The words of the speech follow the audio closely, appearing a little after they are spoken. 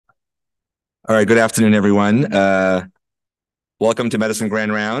All right, good afternoon, everyone. Welcome to Medicine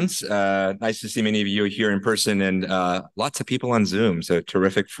Grand Rounds. Nice to see many of you here in person and lots of people on Zoom. So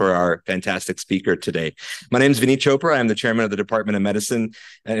terrific for our fantastic speaker today. My name is Vineet Chopra. I'm the chairman of the Department of Medicine,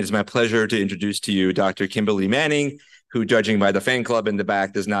 and it is my pleasure to introduce to you Dr. Kimberly Manning, who, judging by the fan club in the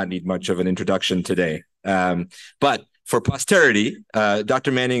back, does not need much of an introduction today. But for posterity,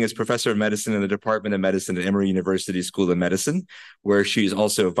 Dr. Manning is professor of medicine in the Department of Medicine at Emory University School of Medicine, where she's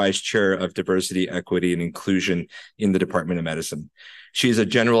also vice chair of diversity, equity, and inclusion in the Department of Medicine. She's a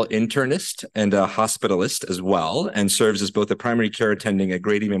general internist and a hospitalist as well, and serves as both a primary care attending at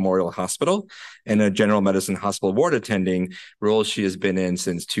Grady Memorial Hospital and a general medicine hospital ward attending, role she has been in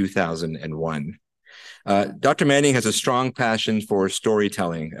since 2001. Dr. Manning has a strong passion for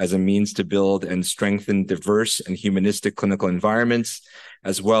storytelling as a means to build and strengthen diverse and humanistic clinical environments,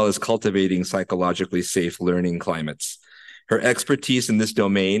 as well as cultivating psychologically safe learning climates. Her expertise in this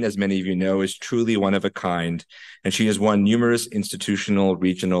domain, as many of you know, is truly one of a kind, and she has won numerous institutional,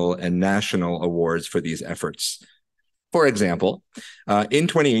 regional, and national awards for these efforts. For example, in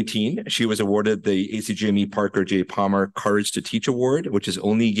 2018, she was awarded the ACGME Parker J. Palmer Courage to Teach Award, which is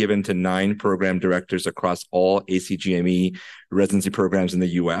only given to 9 program directors across all ACGME residency programs in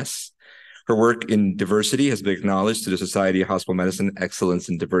the U.S. Her work in diversity has been acknowledged to the Society of Hospital Medicine Excellence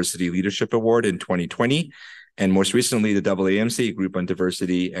in Diversity Leadership Award in 2020, and most recently, the AAMC Group on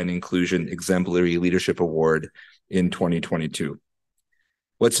Diversity and Inclusion Exemplary Leadership Award in 2022.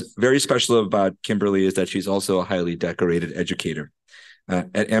 What's very special about Kimberly is that she's also a highly decorated educator.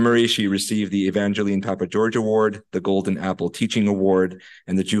 At Emory, she received the Evangeline Papageorge Award, the Golden Apple Teaching Award,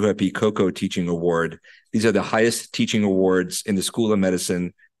 and the Juha P. Coco Teaching Award. These are the highest teaching awards in the School of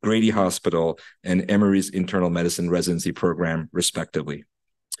Medicine, Grady Hospital, and Emory's Internal Medicine Residency Program, respectively.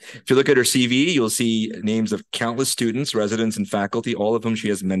 If you look at her CV, you'll see names of countless students, residents, and faculty, all of whom she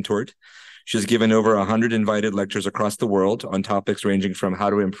has mentored. She has given over 100 invited lectures across the world on topics ranging from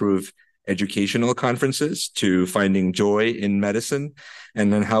how to improve educational conferences to finding joy in medicine,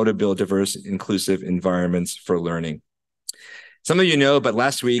 and then how to build diverse, inclusive environments for learning. Some of you know, but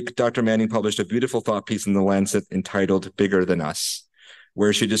last week, Dr. Manning published a beautiful thought piece in The Lancet entitled Bigger Than Us,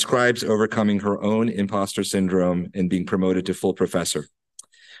 where she describes overcoming her own imposter syndrome and being promoted to full professor.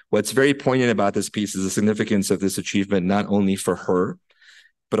 What's very poignant about this piece is the significance of this achievement, not only for her,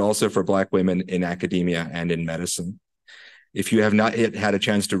 but also for Black women in academia and in medicine. If you have not yet had a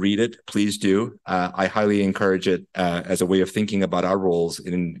chance to read it, please do. I highly encourage it as a way of thinking about our roles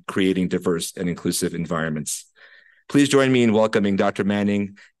in creating diverse and inclusive environments. Please join me in welcoming Dr.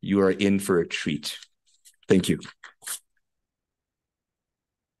 Manning. You are in for a treat. Thank you.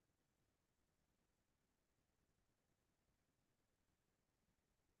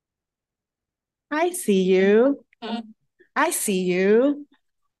 I see you. I see you.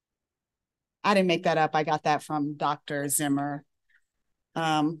 I didn't make that up. I got that from Dr. Zimmer.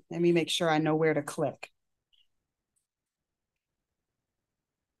 Let me make sure I know where to click.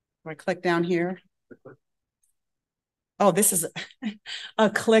 Do I click down here? Oh, this is a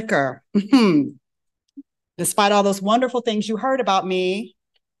clicker. Despite all those wonderful things you heard about me,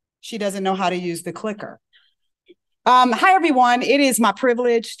 she doesn't know how to use the clicker. Hi, everyone. It is my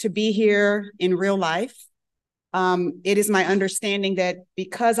privilege to be here in real life. It is my understanding that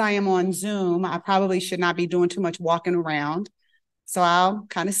because I am on Zoom, I probably should not be doing too much walking around. So I'll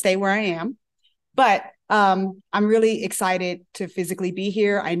kind of stay where I am. But I'm really excited to physically be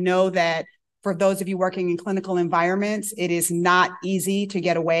here. I know that for those of you working in clinical environments, it is not easy to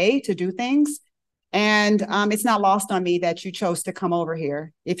get away to do things. And it's not lost on me that you chose to come over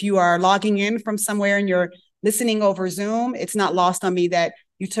here. If you are logging in from somewhere and you're listening over Zoom, it's not lost on me that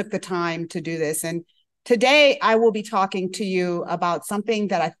you took the time to do this. And today, I will be talking to you about something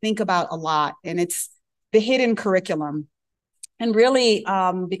that I think about a lot, and it's the hidden curriculum. And really,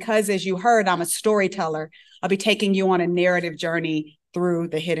 because as you heard, I'm a storyteller, I'll be taking you on a narrative journey through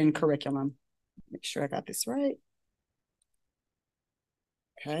the hidden curriculum. Make sure I got this right.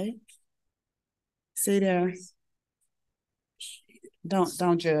 Okay. See there.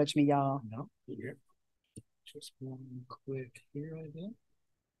 Don't judge me, y'all. No, here. Just one click here, I think.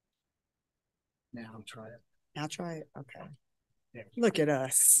 Now I'll try it. I'll try it. Okay. Look at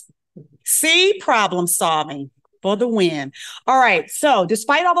us. See, problem solving for the win. All right. So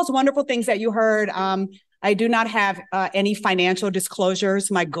despite all those wonderful things that you heard, I do not have any financial disclosures.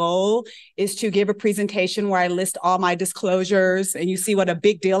 My goal is to give a presentation where I list all my disclosures and you see what a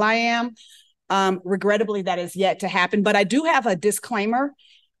big deal I am. Regrettably, that is yet to happen, but I do have a disclaimer.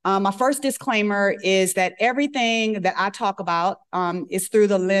 My first disclaimer is that everything that I talk about is through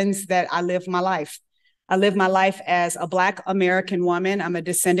the lens that I live my life. I live my life as a Black American woman. I'm a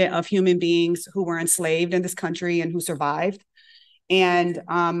descendant of human beings who were enslaved in this country and who survived. And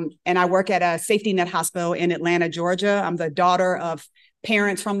I work at a safety net hospital in Atlanta, Georgia. I'm the daughter of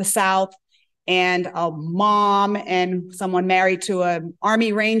parents from the South and a mom and someone married to an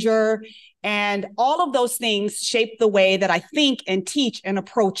Army Ranger. And all of those things shape the way that I think and teach and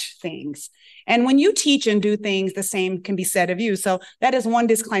approach things. And when you teach and do things, the same can be said of you. So that is one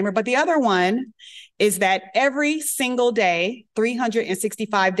disclaimer. But the other one is that every single day,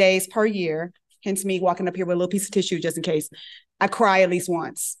 365 days per year, hence me walking up here with a little piece of tissue just in case, I cry at least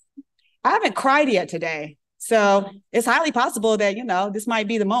once. I haven't cried yet today. So it's highly possible that, this might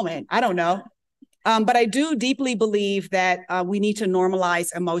be the moment. I don't know. But I do deeply believe that we need to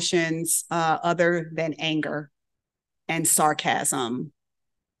normalize emotions other than anger and sarcasm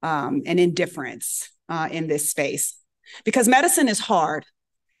and indifference in this space. Because medicine is hard.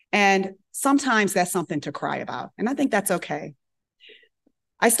 And sometimes that's something to cry about. And I think that's okay.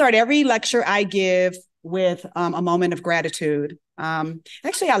 I start every lecture I give with a moment of gratitude.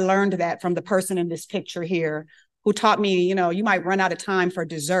 Actually, I learned that from the person in this picture here who taught me, you might run out of time for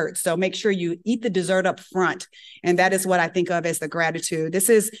dessert. So make sure you eat the dessert up front. And that is what I think of as the gratitude. This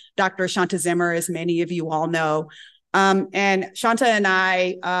is Dr. Shanta Zimmer, as many of you all know. And Shanta and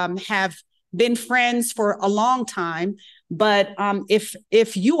I have been friends for a long time. But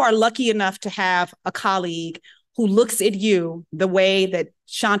if you are lucky enough to have a colleague who looks at you the way that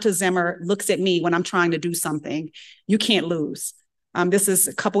Shanta Zimmer looks at me when I'm trying to do something, you can't lose. This is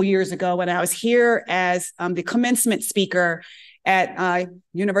a couple years ago when I was here as the commencement speaker at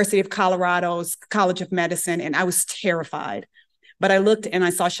University of Colorado's College of Medicine, and I was terrified. But I looked and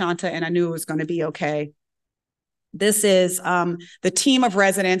I saw Shanta and I knew it was going to be okay. This is the team of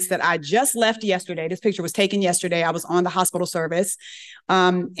residents that I just left yesterday. This picture was taken yesterday. I was on the hospital service.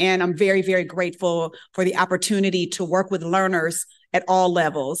 And I'm very, very grateful for the opportunity to work with learners at all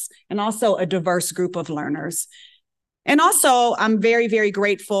levels and also a diverse group of learners. And also, I'm very, very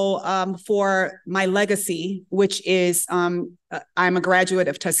grateful for my legacy, which is I'm a graduate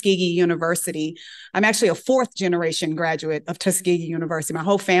of Tuskegee University. I'm actually a fourth generation graduate of Tuskegee University. My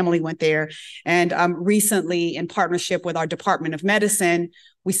whole family went there. And recently, in partnership with our Department of Medicine,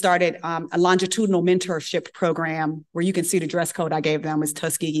 we started a longitudinal mentorship program where you can see the dress code I gave them is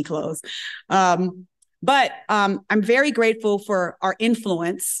Tuskegee clothes. But I'm very grateful for our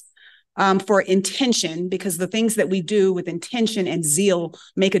influence. For intention, because the things that we do with intention and zeal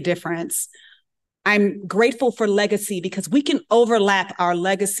make a difference. I'm grateful for legacy because we can overlap our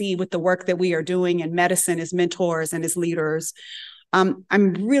legacy with the work that we are doing in medicine as mentors and as leaders. I'm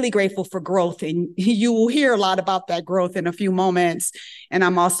really grateful for growth, and you will hear a lot about that growth in a few moments. And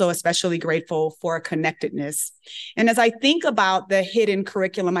I'm also especially grateful for connectedness. And as I think about the hidden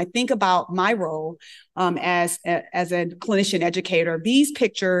curriculum, I think about my role as a clinician educator. These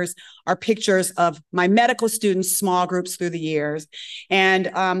pictures are pictures of my medical students' small groups through the years.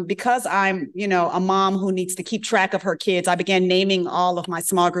 And because I'm, a mom who needs to keep track of her kids, I began naming all of my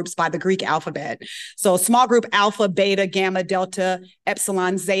small groups by the Greek alphabet. So small group alpha, beta, gamma, delta,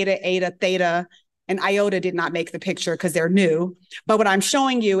 epsilon, zeta, eta, theta, and iota did not make the picture because they're new. But what I'm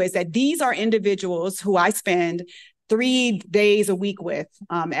showing you is that these are individuals who I spend 3 days a week with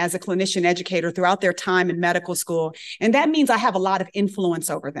as a clinician educator throughout their time in medical school. And that means I have a lot of influence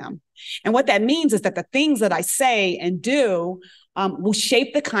over them. And what that means is that the things that I say and do will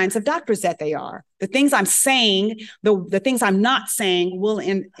shape the kinds of doctors that they are. The things I'm saying, the things I'm not saying will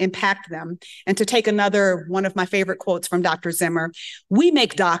impact them. And to take another one of my favorite quotes from Dr. Zimmer, we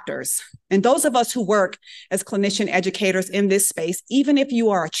make doctors. And those of us who work as clinician educators in this space, even if you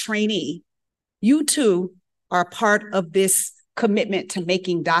are a trainee, you too are part of this commitment to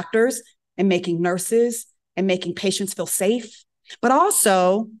making doctors and making nurses and making patients feel safe. But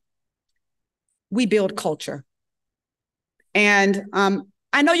also, we build culture. And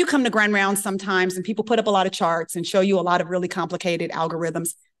I know you come to Grand Rounds sometimes and people put up a lot of charts and show you a lot of really complicated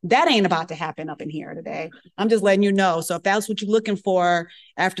algorithms. That ain't about to happen up in here today. I'm just letting you know. So if that's what you're looking for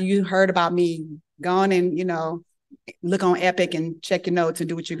after you heard about me, go on and, look on Epic and check your notes and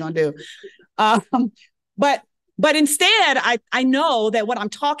do what you're going to do. But instead, I know that what I'm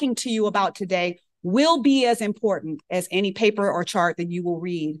talking to you about today will be as important as any paper or chart that you will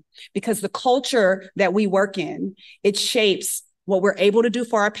read, because the culture that we work in, it shapes what we're able to do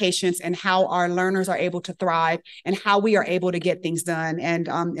for our patients and how our learners are able to thrive and how we are able to get things done. And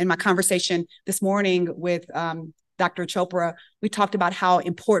in my conversation this morning with Dr. Chopra, we talked about how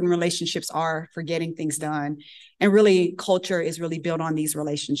important relationships are for getting things done. And really, culture is really built on these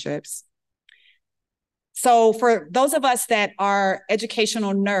relationships. So for those of us that are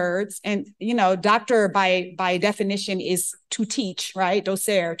educational nerds, and doctor by definition is to teach, right?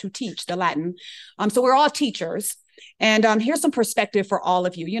 Docere, to teach, the Latin. So we're all teachers. And here's some perspective for all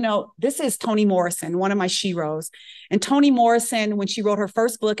of you. This is Toni Morrison, one of my sheroes. And Toni Morrison, when she wrote her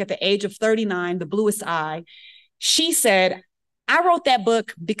first book at the age of 39, The Bluest Eye, she said, I wrote that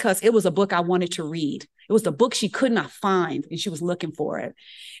book because it was a book I wanted to read. It was the book she could not find, and she was looking for it.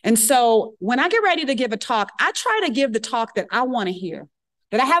 And so when I get ready to give a talk, I try to give the talk that I want to hear,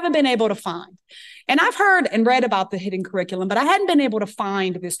 that I haven't been able to find. And I've heard and read about the hidden curriculum, but I hadn't been able to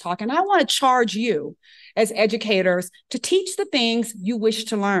find this talk. And I want to charge you as educators to teach the things you wish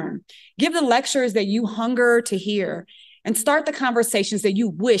to learn, give the lectures that you hunger to hear, and start the conversations that you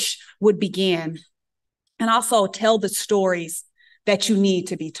wish would begin. And also tell the stories that you need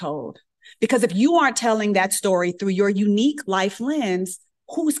to be told. Because if you aren't telling that story through your unique life lens,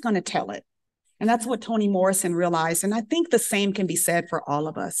 who's going to tell it? And that's what Toni Morrison realized. And I think the same can be said for all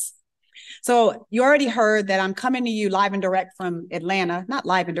of us. So you already heard that I'm coming to you live and direct from Atlanta, not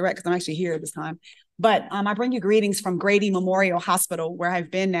live and direct because I'm actually here this time, but I bring you greetings from Grady Memorial Hospital, where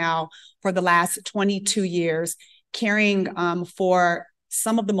I've been now for the last 22 years, caring for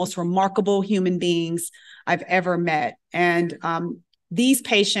some of the most remarkable human beings I've ever met. And these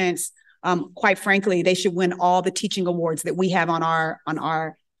patients, quite frankly, they should win all the teaching awards that we have on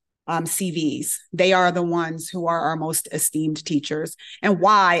our CVs. They are the ones who are our most esteemed teachers, and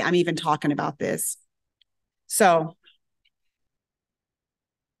why I'm even talking about this. So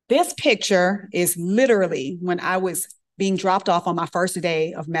this picture is literally when I was being dropped off on my first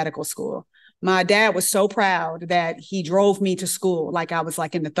day of medical school. My dad was so proud that he drove me to school like I was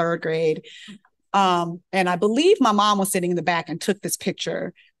like in the third grade. And I believe my mom was sitting in the back and took this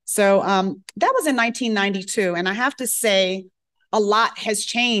picture. So that was in 1992. And I have to say, a lot has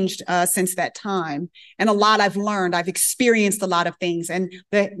changed since that time. And a lot I've learned. I've experienced a lot of things. And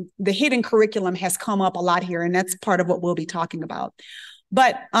the hidden curriculum has come up a lot here. And that's part of what we'll be talking about.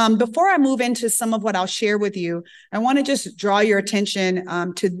 But before I move into some of what I'll share with you, I want to just draw your attention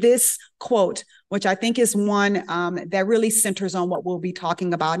to this quote, which I think is one that really centers on what we'll be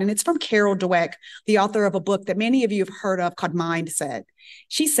talking about. And it's from Carol Dweck, the author of a book that many of you have heard of called Mindset.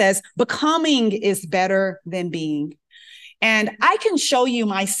 She says, becoming is better than being. And I can show you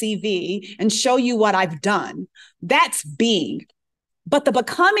my CV and show you what I've done. That's being. But the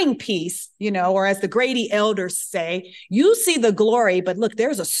becoming piece, or as the Grady elders say, you see the glory, but look,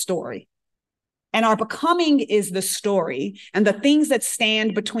 there's a story. And our becoming is the story, and the things that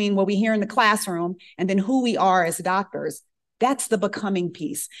stand between what we hear in the classroom and then who we are as doctors. That's the becoming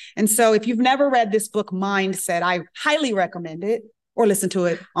piece. And so if you've never read this book, Mindset, I highly recommend it, or listen to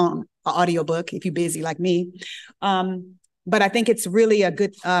it on an audiobook if you're busy like me. But I think it's really a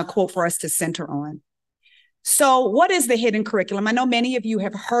good quote for us to center on. So what is the hidden curriculum? I know many of you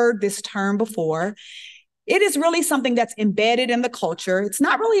have heard this term before. It is really something that's embedded in the culture. It's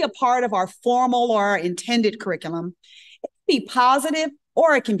not really a part of our formal or intended curriculum. It can be positive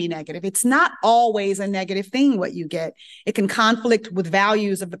or it can be negative. It's not always a negative thing what you get. It can conflict with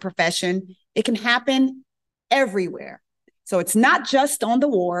values of the profession. It can happen everywhere. So it's not just on the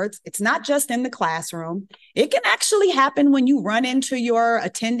wards. It's not just in the classroom. It can actually happen when you run into your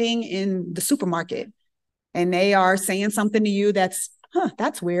attending in the supermarket and they are saying something to you that's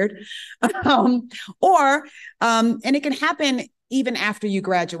weird. And it can happen even after you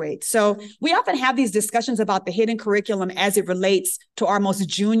graduate. So we often have these discussions about the hidden curriculum as it relates to our most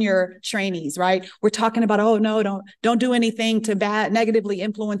junior trainees, right? We're talking about, oh no, don't do anything to negatively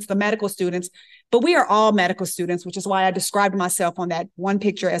influence the medical students. But we are all medical students, which is why I described myself on that one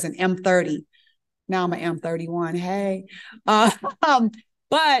picture as an M30. Now I'm an M31, hey.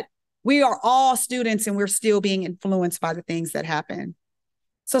 But we are all students and we're still being influenced by the things that happen.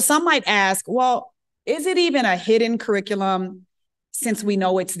 So some might ask, well, is it even a hidden curriculum since we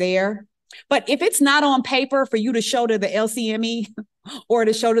know it's there? But if it's not on paper for you to show to the LCME or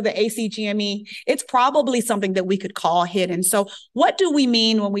to show to the ACGME, it's probably something that we could call hidden. So what do we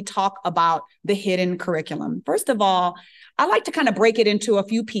mean when we talk about the hidden curriculum? First of all, I like to kind of break it into a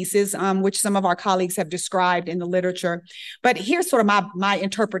few pieces, which some of our colleagues have described in the literature. But here's sort of my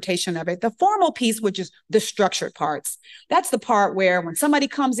interpretation of it. The formal piece, which is the structured parts. That's the part where when somebody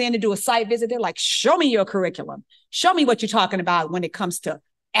comes in to do a site visit, they're like, show me your curriculum. Show me what you're talking about when it comes to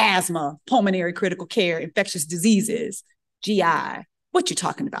asthma, pulmonary critical care, infectious diseases, GI. What you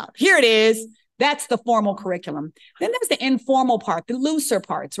talking about? Here it is. That's the formal curriculum. Then there's the informal part, the looser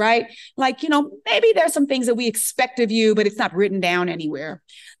parts, right? Like, maybe there's some things that we expect of you, but it's not written down anywhere.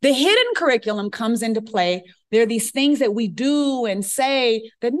 The hidden curriculum comes into play There are these things that we do and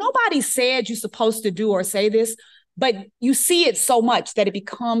say that nobody said you're supposed to do or say this, but you see it so much that it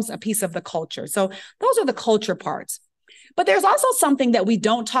becomes a piece of the culture. So those are the culture parts. But there's also something that we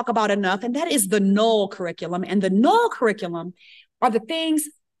don't talk about enough, and that is the null curriculum. And the null curriculum are the things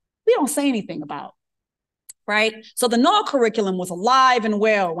we don't say anything about, right? So the null curriculum was alive and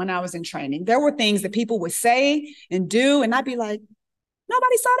well when I was in training. There were things that people would say and do, and I'd be like,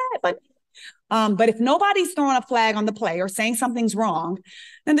 nobody saw that, but if nobody's throwing a flag on the play or saying something's wrong,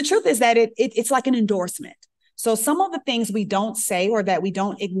 then the truth is that it's like an endorsement. So some of the things we don't say or that we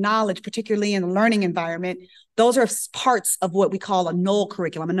don't acknowledge, particularly in the learning environment, those are parts of what we call a null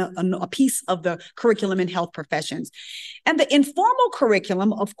curriculum, a piece of the curriculum in health professions. And the informal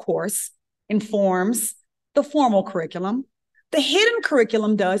curriculum, of course, informs the formal curriculum. The hidden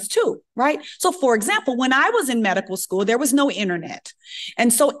curriculum does too, right? So for example, when I was in medical school, there was no internet.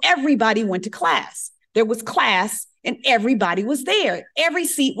 And so everybody went to class. There was class and everybody was there. Every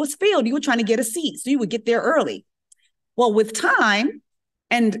seat was filled. You were trying to get a seat, so you would get there early. Well, with time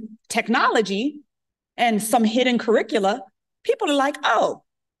and technology and some hidden curricula, people are like, oh,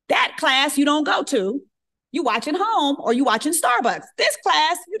 that class you don't go to, you watching home or you watching Starbucks. This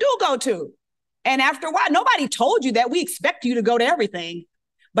class you do go to. And after a while, nobody told you that. We expect you to go to everything.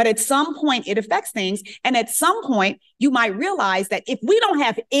 But at some point, it affects things. And at some point, you might realize that if we don't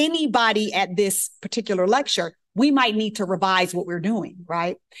have anybody at this particular lecture, we might need to revise what we're doing,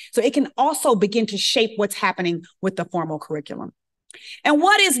 right? So it can also begin to shape what's happening with the formal curriculum. And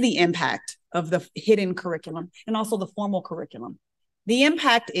what is the impact of the hidden curriculum and also the formal curriculum? The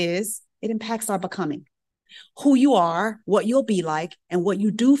impact is it impacts our becoming. Who you are, what you'll be like, and what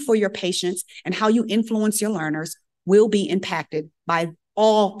you do for your patients and how you influence your learners will be impacted by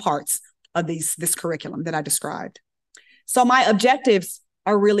all parts of this curriculum that I described. So my objectives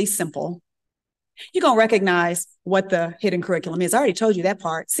are really simple. You're going to recognize what the hidden curriculum is. I already told you that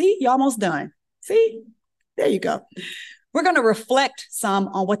part. See, you're almost done. See, there you go. We're going to reflect some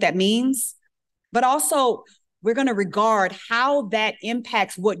on what that means, but also we're going to regard how that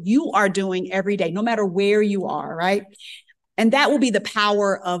impacts what you are doing every day, no matter where you are, right? And that will be the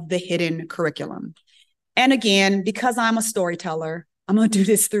power of the hidden curriculum. And again, because I'm a storyteller, I'm going to do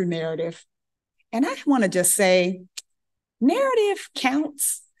this through narrative. And I want to just say, narrative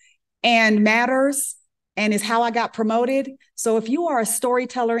counts and matters and is how I got promoted. So if you are a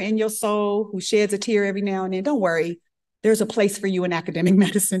storyteller in your soul who sheds a tear every now and then, don't worry. There's a place for you in academic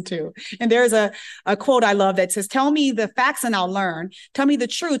medicine too. And there's a quote I love that says, tell me the facts and I'll learn. Tell me the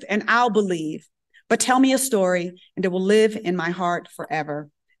truth and I'll believe. But tell me a story and it will live in my heart forever.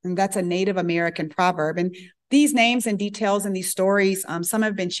 And that's a Native American proverb. And these names and details in these stories, some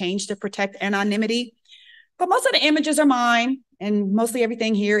have been changed to protect anonymity, but most of the images are mine and mostly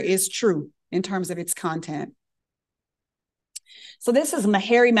everything here is true in terms of its content. So this is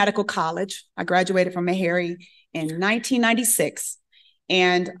Meharry Medical College. I graduated from Meharry in 1996.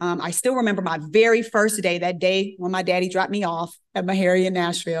 And I still remember my very first day, that day when my daddy dropped me off at Meharry in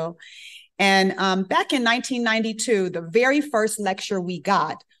Nashville. And back in 1992, the very first lecture we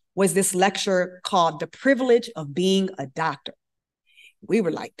got was this lecture called The Privilege of Being a Doctor. We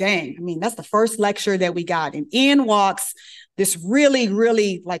were like, dang, I mean, that's the first lecture that we got. And in walks this really,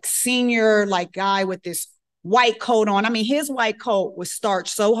 really like senior like guy with this white coat on. I mean, his white coat was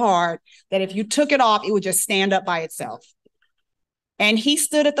starched so hard that if you took it off, it would just stand up by itself. And he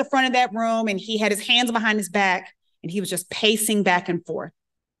stood at the front of that room and he had his hands behind his back and he was just pacing back and forth.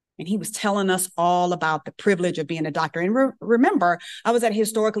 And he was telling us all about the privilege of being a doctor. And remember, I was at a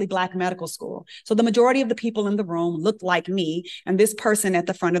historically Black medical school. So the majority of the people in the room looked like me. And this person at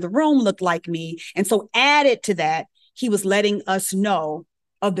the front of the room looked like me. And so added to that, he was letting us know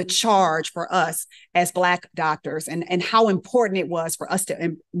of the charge for us as Black doctors and how important it was for us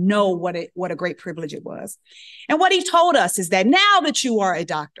to know what a great privilege it was. And what he told us is that now that you are a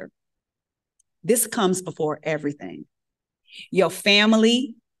doctor, this comes before everything. Your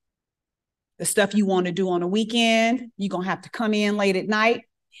family, the stuff you want to do on a weekend, you're going to have to come in late at night.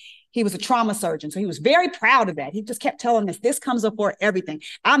 He was a trauma surgeon, so he was very proud of that. He just kept telling us, this comes before everything.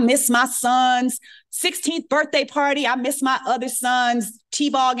 I miss my son's 16th birthday party. I miss my other son's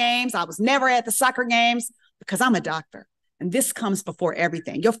t-ball games. I was never at the soccer games because I'm a doctor. And this comes before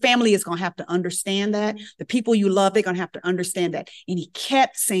everything. Your family is going to have to understand that. The people you love, they're going to have to understand that. And he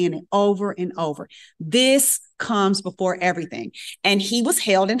kept saying it over and over. This comes before everything. And he was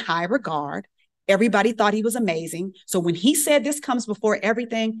held in high regard. Everybody thought he was amazing. So when he said this comes before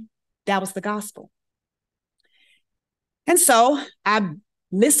everything, that was the gospel. And so I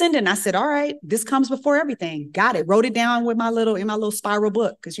listened and I said, all right, this comes before everything. Got it. Wrote it down with in my little spiral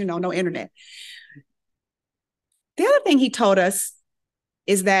book because, no internet. The other thing he told us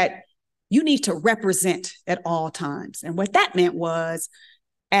is that you need to represent at all times. And what that meant was,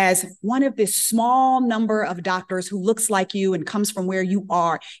 as one of this small number of doctors who looks like you and comes from where you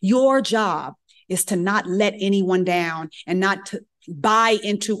are, your job is to not let anyone down and not to buy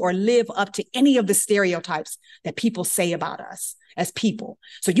into or live up to any of the stereotypes that people say about us as people.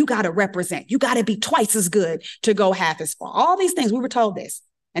 So you got to represent. You got to be twice as good to go half as far. All these things, we were told this.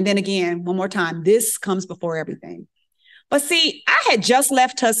 And then again, one more time, this comes before everything. But see, I had just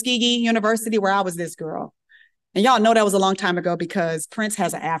left Tuskegee University where I was this girl. And y'all know that was a long time ago because Prince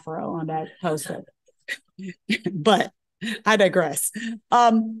has an afro on that poster. But I digress.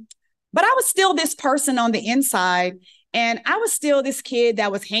 But I was still this person on the inside. And I was still this kid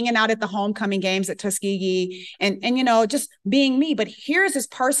that was hanging out at the homecoming games at Tuskegee and you know, just being me. But here's this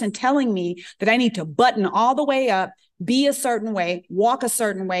person telling me that I need to button all the way up, be a certain way, walk a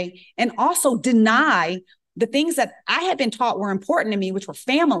certain way, and also deny the things that I had been taught were important to me, which were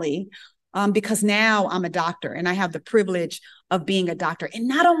family, because now I'm a doctor and I have the privilege of being a doctor. And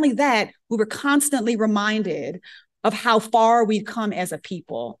not only that, we were constantly reminded of how far we've come as a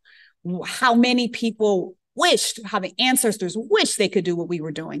people, how many people wished, how the ancestors wished they could do what we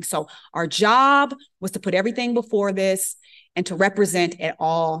were doing. So our job was to put everything before this and to represent at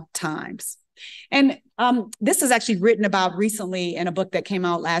all times. And this is actually written about recently in a book that came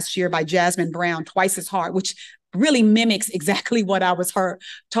out last year by Jasmine Brown, Twice as Hard, which really mimics exactly what I was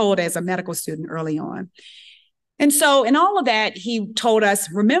told as a medical student early on. And so in all of that, he told us,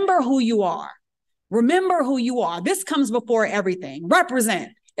 remember who you are. Remember who you are. This comes before everything.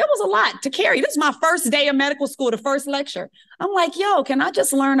 Represent. It was a lot to carry. This is my first day of medical school, the first lecture. I'm like, yo, can I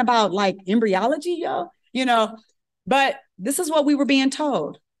just learn about like embryology, yo? You know, but this is what we were being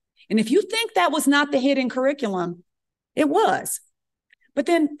told. And if you think that was not the hidden curriculum, it was. But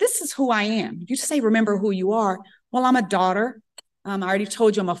then this is who I am. You say, remember who you are. Well, I'm a daughter. I already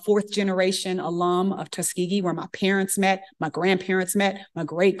told you I'm a fourth generation alum of Tuskegee, where my parents met, my grandparents met, my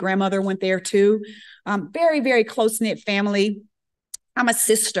great grandmother went there too. Very, very close-knit family. I'm a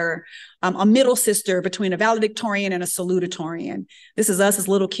sister, a middle sister between a valedictorian and a salutatorian. This is us as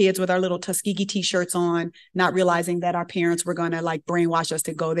little kids with our little Tuskegee t-shirts on, not realizing that our parents were going to like brainwash us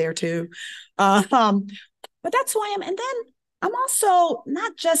to go there too. But that's who I am. And then I'm also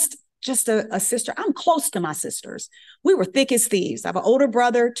not just a sister. I'm close to my sisters. We were thick as thieves. I have an older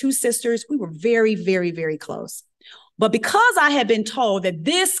brother, two sisters. We were very, very, very close. But because I had been told that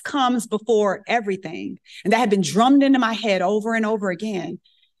this comes before everything, and that had been drummed into my head over and over again,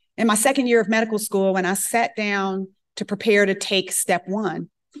 in my second year of medical school, when I sat down to prepare to take step one,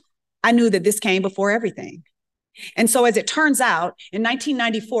 I knew that this came before everything. And so as it turns out, in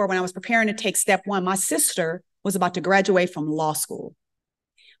 1994, when I was preparing to take step one, my sister was about to graduate from law school.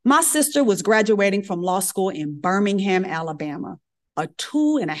 My sister was graduating from law school in Birmingham, Alabama, a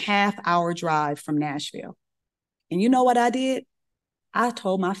 2.5-hour drive from Nashville. And you know what I did? I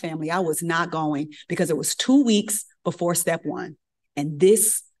told my family I was not going because it was 2 weeks before step one. And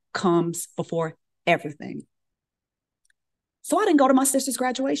this comes before everything. So I didn't go to my sister's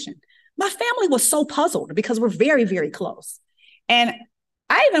graduation. My family was so puzzled because we're very, very close. And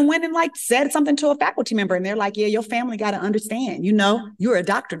I even went and like said something to a faculty member and they're like, yeah, your family got to understand, you know, you're a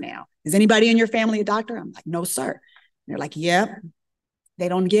doctor now. Is anybody in your family a doctor? I'm like, no, sir. And they're like, yeah, they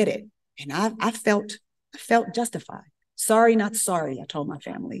don't get it. And I felt justified. Sorry, not sorry, I told my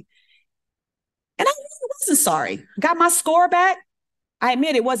family. And I really wasn't sorry. Got my score back. I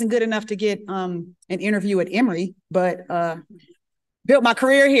admit it wasn't good enough to get an interview at Emory, but built my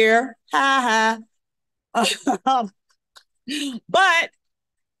career here. Ha ha. But,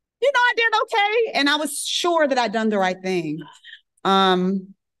 you know, I did okay. And I was sure that I'd done the right thing. But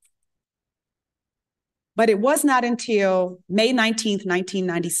it was not until May 19th,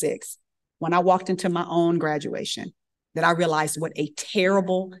 1996, when I walked into my own graduation, that I realized what a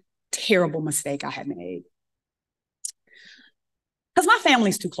terrible, terrible mistake I had made. Because my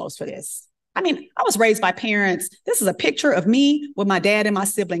family's too close for this. I mean, I was raised by parents. This is a picture of me with my dad and my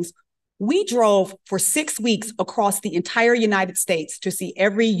siblings. We drove for 6 weeks across the entire United States to see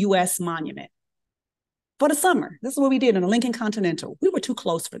every U.S. monument for the summer. This is what we did in the Lincoln Continental. We were too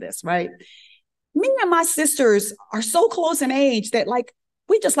close for this, right? Me and my sisters are so close in age that like,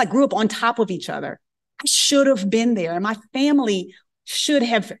 we just like grew up on top of each other. I should have been there. And my family should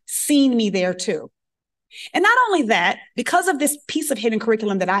have seen me there too. And not only that, because of this piece of hidden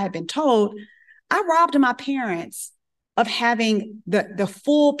curriculum that I had been told, I robbed my parents of having the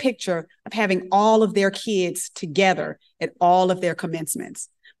full picture of having all of their kids together at all of their commencements.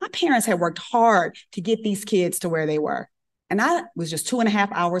 My parents had worked hard to get these kids to where they were. And I was just 2.5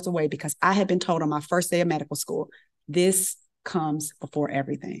 hours away because I had been told on my first day of medical school, this comes before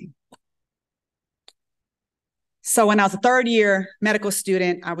everything. So when I was a third year medical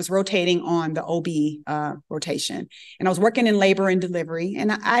student, I was rotating on the OB rotation, and I was working in labor and delivery.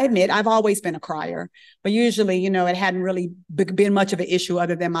 And I admit, I've always been a crier, but usually, it hadn't really been much of an issue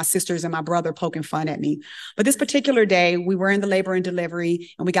other than my sisters and my brother poking fun at me. But this particular day, we were in the labor and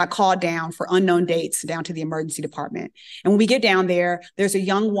delivery, and we got called down for unknown dates down to the emergency department. And when we get down there, there's a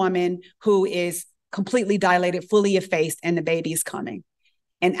young woman who is completely dilated, fully effaced, and the baby is coming.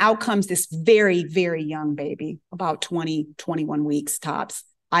 And out comes this very, very young baby, about 20, 21 weeks tops,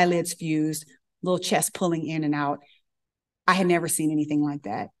 eyelids fused, little chest pulling in and out. I had never seen anything like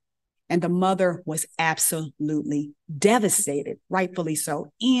that. And the mother was absolutely devastated, rightfully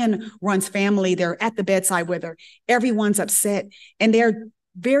so. Ian runs family. They're at the bedside with her. Everyone's upset, and they're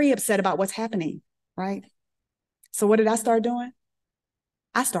very upset about what's happening, right? So what did I start doing?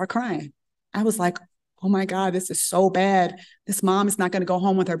 I started crying. I was like, oh my God, this is so bad. This mom is not going to go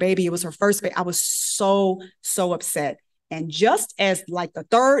home with her baby. It was her first baby. I was so upset. And just as like the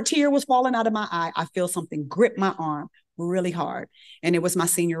third tear was falling out of my eye, I feel something grip my arm really hard. And it was my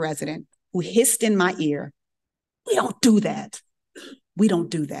senior resident who hissed in my ear, we don't do that. We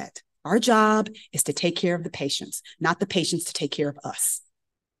don't do that. Our job is to take care of the patients, not the patients to take care of us.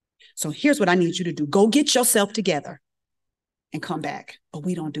 So here's what I need you to do. Go get yourself together and come back. But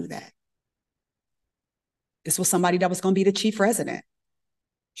we don't do that. This was somebody that was going to be the chief resident.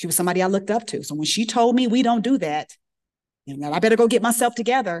 She was somebody I looked up to. So when she told me we don't do that, and that I better go get myself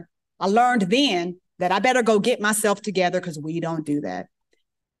together, I learned then that I better go get myself together because we don't do that.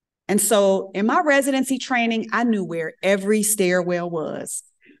 And so in my residency training, I knew where every stairwell was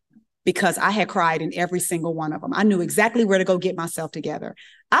because I had cried in every single one of them. I knew exactly where to go get myself together.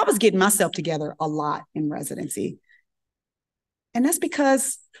 I was getting myself together a lot in residency. And that's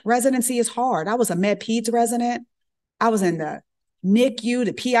because residency is hard. I was a med peds resident. I was in the NICU,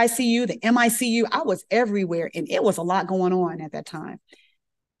 the PICU, the MICU. I was everywhere, and it was a lot going on at that time.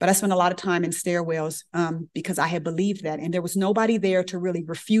 But I spent a lot of time in stairwells because I had believed that, and there was nobody there to really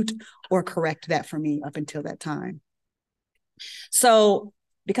refute or correct that for me up until that time. So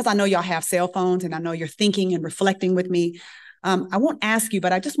because I know y'all have cell phones and I know you're thinking and reflecting with me, I won't ask you,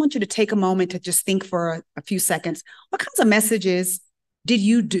 but I just want you to take a moment to just think for a few seconds. What kinds of messages did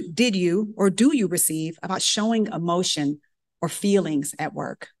you or do you receive about showing emotion or feelings at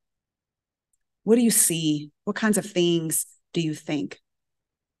work? What do you see? What kinds of things do you think?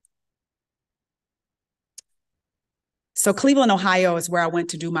 So Cleveland, Ohio is where I went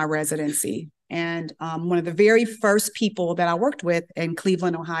to do my residency. And one of the very first people that I worked with in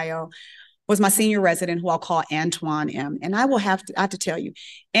Cleveland, Ohio, was my senior resident, who I'll call Antoine M. And I have to tell you,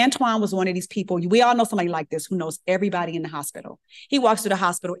 Antoine was one of these people, we all know somebody like this who knows everybody in the hospital. He walks to the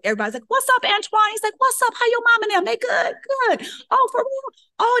hospital, everybody's like, what's up, Antoine? He's like, what's up? How your mom and them? They good. Oh, for real?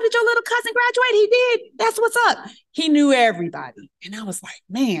 Oh, did your little cousin graduate? He did. That's what's up. He knew everybody. And I was like,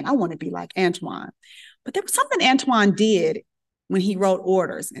 man, I want to be like Antoine. But there was something Antoine did when he wrote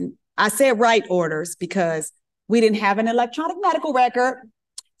orders. And I said write orders because we didn't have an electronic medical record.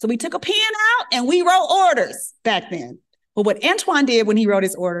 So we took a pen out and we wrote orders back then. But what Antoine did when he wrote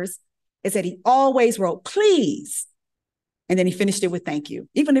his orders is that he always wrote, please. And then he finished it with thank you.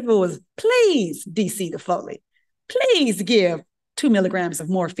 Even if it was, please, DC to Foley. Please give 2 milligrams of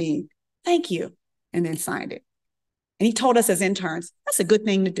morphine. Thank you. And then signed it. And he told us as interns, that's a good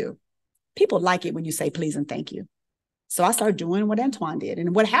thing to do. People like it when you say please and thank you. So I started doing what Antoine did.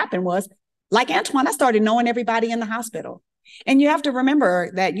 And what happened was, like Antoine, I started knowing everybody in the hospital. And you have to remember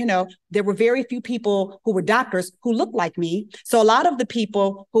that, there were very few people who were doctors who looked like me. So a lot of the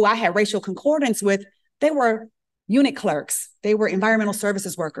people who I had racial concordance with, they were unit clerks. They were environmental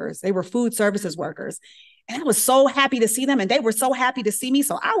services workers. They were food services workers. And I was so happy to see them. And they were so happy to see me.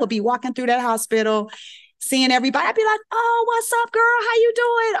 So I would be walking through that hospital, seeing everybody. I'd be like, oh, what's up, girl? How you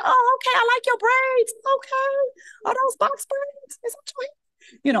doing? Oh, okay. I like your braids. Okay. Oh, those box braids. Is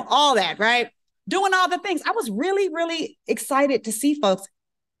that all that, right? Doing all the things. I was really, really excited to see folks.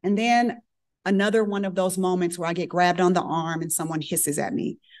 And then another one of those moments where I get grabbed on the arm and someone hisses at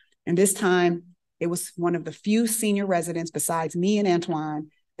me. And this time it was one of the few senior residents besides me and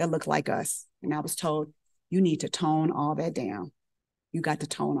Antoine that looked like us. And I was told, you need to tone all that down. You got to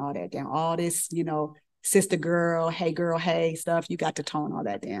tone all that down. All this, sister girl, hey stuff, you got to tone all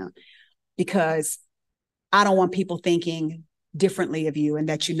that down because I don't want people thinking differently of you and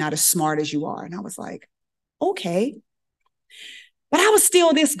that you're not as smart as you are. And I was like, okay. But I was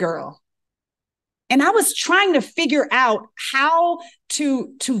still this girl. And I was trying to figure out how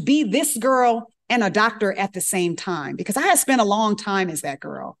to be this girl and a doctor at the same time, because I had spent a long time as that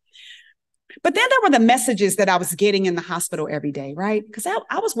girl. But then there were the messages that I was getting in the hospital every day, right? Because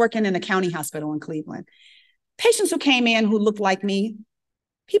I was working in a county hospital in Cleveland. Patients who came in who looked like me,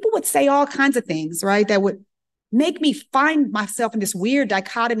 people would say all kinds of things, right? That would make me find myself in this weird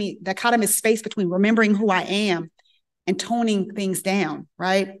dichotomous space between remembering who I am and toning things down,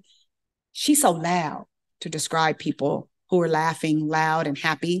 right? She's so loud, to describe people who are laughing loud and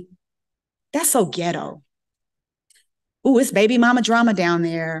happy. That's so ghetto. Ooh, it's baby mama drama down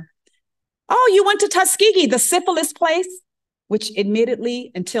there. Oh, you went to Tuskegee, the syphilis place, which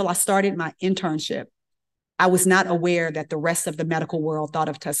admittedly, until I started my internship, I was not aware that the rest of the medical world thought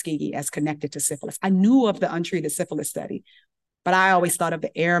of Tuskegee as connected to syphilis. I knew of the untreated syphilis study, but I always thought of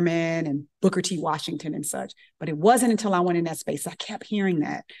the airmen and Booker T. Washington and such. But it wasn't until I went in that space, I kept hearing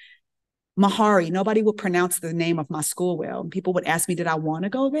that. Mahari, nobody would pronounce the name of my school well. People would ask me, did I want to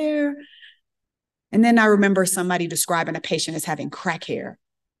go there? And then I remember somebody describing a patient as having crack hair.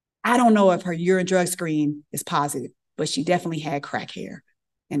 I don't know if her urine drug screen is positive, but she definitely had crack hair.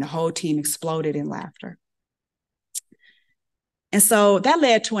 And the whole team exploded in laughter. And so that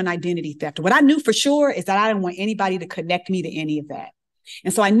led to an identity theft. What I knew for sure is that I didn't want anybody to connect me to any of that.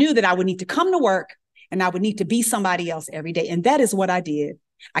 And so I knew that I would need to come to work and I would need to be somebody else every day. And that is what I did.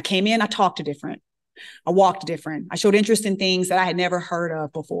 I came in, I talked different. I walked different. I showed interest in things that I had never heard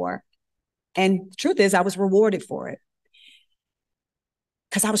of before. And the truth is, I was rewarded for it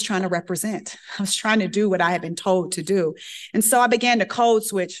because I was trying to represent. I was trying to do what I had been told to do. And so I began to code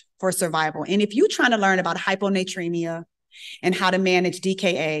switch for survival. And if you're trying to learn about hyponatremia and how to manage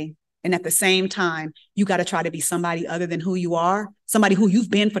DKA, and at the same time, you got to try to be somebody other than who you are, somebody who you've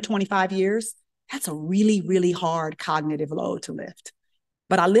been for 25 years, that's a really, really hard cognitive load to lift.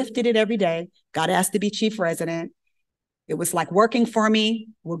 But I lifted it every day, got asked to be chief resident. It was like working for me.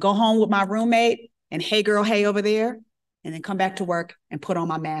 Would go home with my roommate and hey girl, hey over there, and then come back to work and put on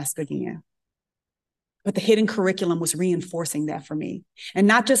my mask again. But the hidden curriculum was reinforcing that for me. And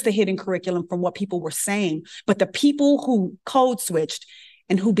not just the hidden curriculum from what people were saying, but the people who code switched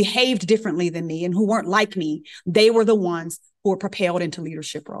and who behaved differently than me and who weren't like me, they were the ones who were propelled into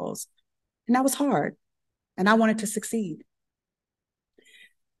leadership roles. And that was hard. And I wanted to succeed.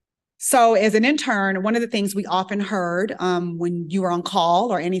 So as an intern, one of the things we often heard when you were on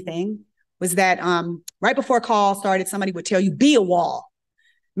call or anything was that right before call started, somebody would tell you, be a wall,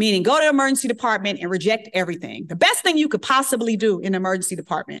 meaning go to the emergency department and reject everything. The best thing you could possibly do in the emergency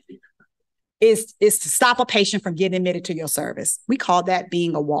department is to stop a patient from getting admitted to your service. We called that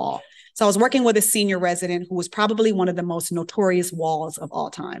being a wall. So I was working with a senior resident who was probably one of the most notorious walls of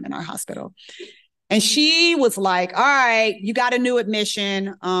all time in our hospital. And she was like, all right, you got a new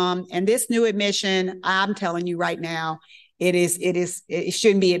admission. And this new admission, I'm telling you right now, it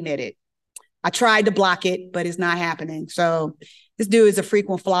shouldn't be admitted. I tried to block it, but it's not happening. So this dude is a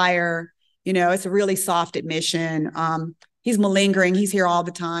frequent flyer. You know, it's a really soft admission. He's malingering. He's here all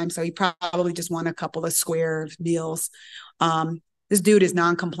the time. So he probably just won a couple of square deals. This dude is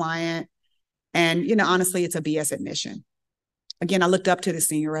non-compliant. And, you know, honestly, it's a BS admission. Again, I looked up to the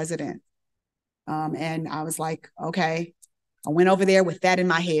senior resident. And I was like, okay, I went over there with that in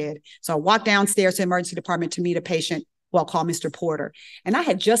my head. So I walked downstairs to the emergency department to meet a patient who I'll call Mr. Porter. And I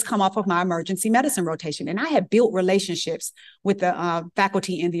had just come off of my emergency medicine rotation and I had built relationships with the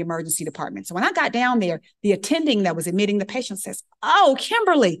faculty in the emergency department. So when I got down there, the attending that was admitting the patient says, oh,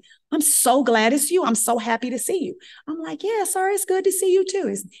 Kimberly, I'm so glad it's you. I'm so happy to see you. I'm like, yeah, sorry, it's good to see you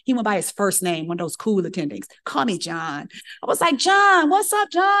too. He went by his first name, one of those cool attendings. Call me John. I was like, John, what's up,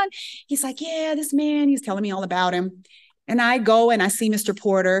 John? He's like, yeah, this man, he's telling me all about him. And I go and I see Mr.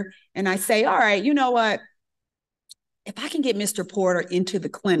 Porter and I say, all right, you know what? If I can get Mr. Porter into the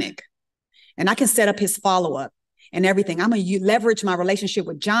clinic and I can set up his follow-up and everything, I'm going to leverage my relationship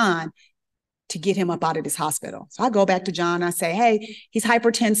with John to get him up out of this hospital. So I go back to John. I say, hey, he's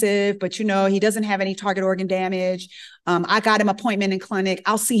hypertensive, but you know, he doesn't have any target organ damage. I got him an appointment in clinic.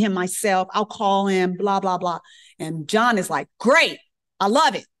 I'll see him myself. I'll call him, blah, blah, blah. And John is like, great. I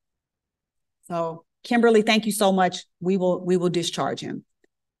love it. So Kimberly, thank you so much. We will discharge him.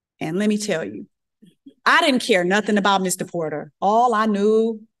 And let me tell you, I didn't care nothing about Mr. Porter. All I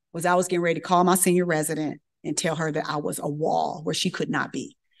knew was I was getting ready to call my senior resident and tell her that I was a wall where she could not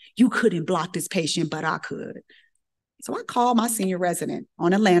be. You couldn't block this patient, but I could. So I called my senior resident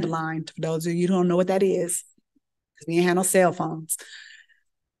on a landline. For those of you who don't know what that is, because we didn't have no cell phones.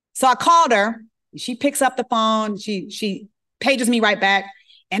 So I called her. She picks up the phone. She pages me right back.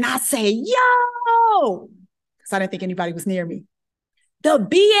 And I say, yo, because I didn't think anybody was near me. The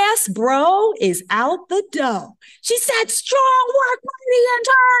BS bro is out the door. She said, strong work, mighty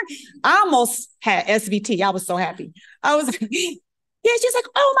intern. I almost had SVT. I was so happy. I was like, yeah, she's like,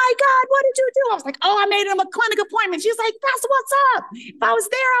 oh my God, what did you do? I was like, oh, I made him a clinic appointment. She's like, that's what's up. If I was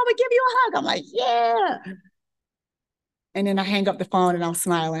there, I would give you a hug. I'm like, yeah. And then I hang up the phone and I'm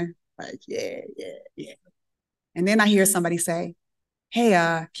smiling. Like, yeah. And then I hear somebody say,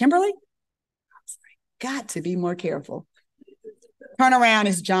 hey, Kimberly? I was like, got to be more careful. Turn around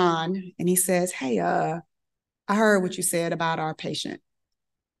is John, and he says, hey, I heard what you said about our patient.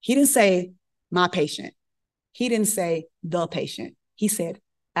 He didn't say my patient. He didn't say the patient. He said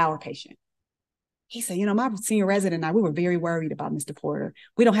our patient. He said, my senior resident and I, we were very worried about Mr. Porter.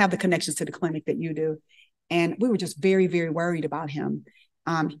 We don't have the connections to the clinic that you do. And we were just very, very worried about him.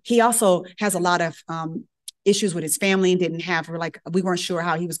 He also has a lot of issues with his family and didn't have, we weren't sure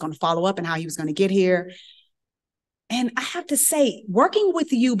how he was going to follow up and how he was going to get here. And I have to say, working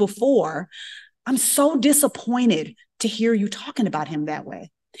with you before, I'm so disappointed to hear you talking about him that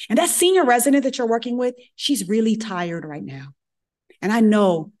way. And that senior resident that you're working with, she's really tired right now. And I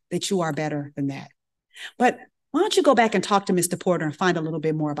know that you are better than that. But why don't you go back and talk to Mr. Porter and find a little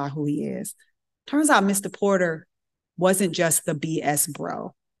bit more about who he is? Turns out Mr. Porter wasn't just the BS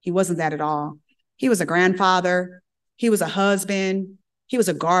bro. He wasn't that at all. He was a grandfather. He was a husband. He was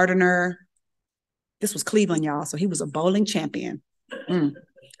a gardener. This was Cleveland, y'all. So he was a bowling champion.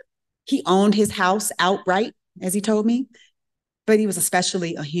 He owned his house outright, as he told me, but he was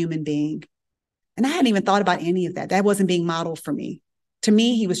especially a human being. And I hadn't even thought about any of that. That wasn't being modeled for me. To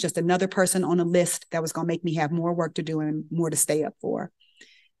me, he was just another person on a list that was going to make me have more work to do and more to stay up for.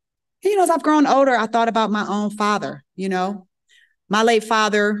 And, as I've grown older, I thought about my own father, my late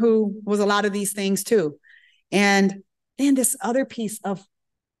father, who was a lot of these things too. And then this other piece of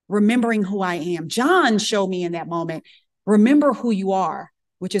remembering who I am. John showed me in that moment, remember who you are,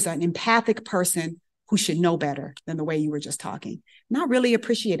 which is an empathic person who should know better than the way you were just talking. And I really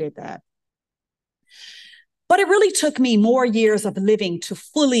appreciated that. But it really took me more years of living to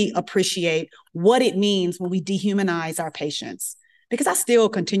fully appreciate what it means when we dehumanize our patients, because I still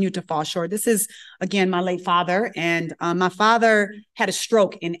continue to fall short. This is, again, my late father. And my father had a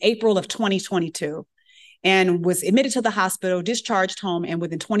stroke in April of 2022. And was admitted to the hospital, discharged home, and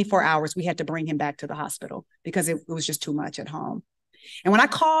within 24 hours, we had to bring him back to the hospital because it was just too much at home. And when I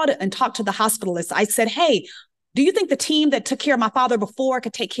called and talked to the hospitalist, I said, hey, do you think the team that took care of my father before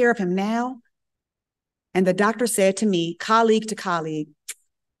could take care of him now? And the doctor said to me, colleague to colleague,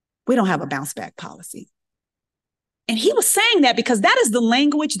 we don't have a bounce back policy. And he was saying that because that is the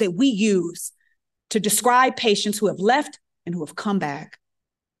language that we use to describe patients who have left and who have come back.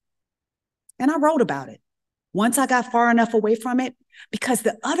 And I wrote about it. Once I got far enough away from it, because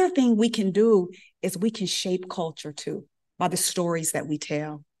the other thing we can do is we can shape culture too by the stories that we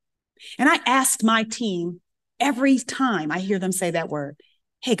tell. And I asked my team every time I hear them say that word,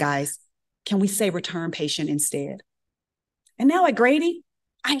 hey guys, can we say return patient instead? And now at Grady,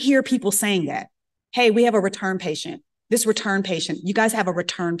 I hear people saying that. Hey, we have a return patient. This return patient, you guys have a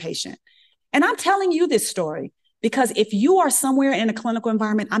return patient. And I'm telling you this story because if you are somewhere in a clinical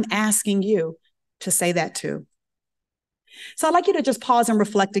environment, I'm asking you to say that too. So I'd like you to just pause and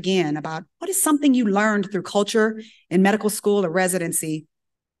reflect again about what is something you learned through culture in medical school or residency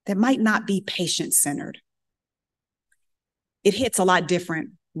that might not be patient-centered. It hits a lot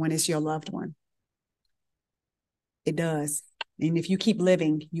different when it's your loved one. It does. And if you keep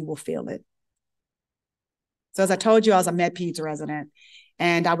living, you will feel it. So as I told you, I was a med-peds resident,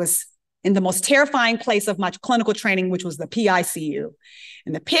 and I was in the most terrifying place of my clinical training, which was the PICU.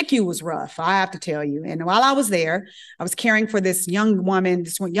 And the PICU was rough, I have to tell you. And while I was there, I was caring for this young woman,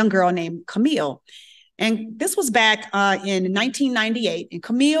 this young girl named Camille. And this was back in 1998. And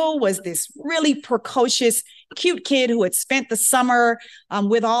Camille was this really precocious, cute kid who had spent the summer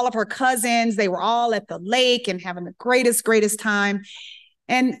with all of her cousins. They were all at the lake and having the greatest time.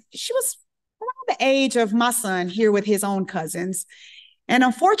 And she was around the age of my son here with his own cousins. And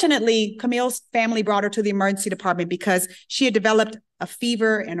unfortunately, Camille's family brought her to the emergency department because she had developed a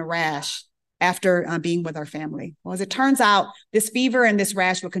fever and a rash after being with our family. Well, as it turns out, this fever and this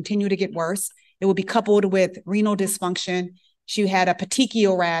rash will continue to get worse. It will be coupled with renal dysfunction. She had a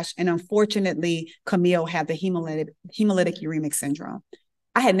petechial rash, and unfortunately, Camille had the hemolytic uremic syndrome.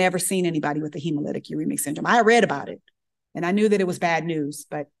 I had never seen anybody with the hemolytic uremic syndrome. I had read about it, and I knew that it was bad news,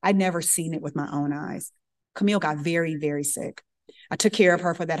 but I'd never seen it with my own eyes. Camille got very, very sick. I took care of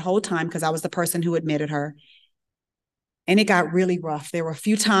her for that whole time because I was the person who admitted her. And it got really rough. There were a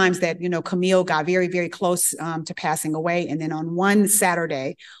few times that, Camille got very, very close to passing away. And then on one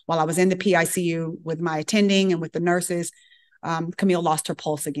Saturday, while I was in the PICU with my attending and with the nurses, Camille lost her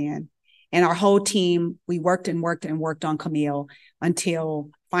pulse again. And our whole team, we worked and worked and worked on Camille until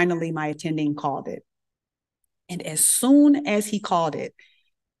finally my attending called it. And as soon as he called it,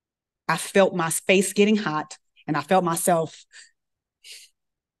 I felt my face getting hot and I felt myself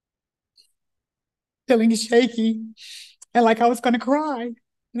feeling shaky and like I was going to cry.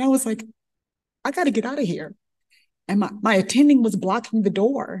 And I was like, I got to get out of here. And my attending was blocking the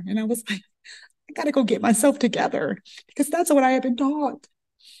door. And I was like, I got to go get myself together because that's what I had been taught.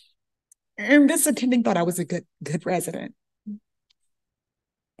 And this attending thought I was a good resident.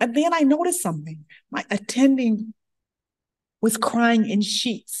 And then I noticed something. My attending was crying in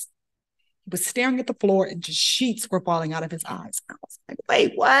sheets. He was staring at the floor and just sheets were falling out of his eyes. I was like,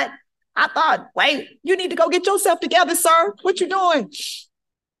 wait, what? I thought, wait, you need to go get yourself together, sir. What you doing?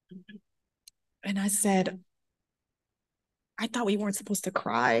 And I said, I thought we weren't supposed to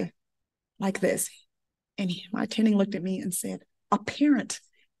cry like this. And my attending looked at me and said, a parent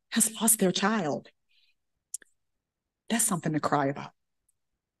has lost their child. That's something to cry about.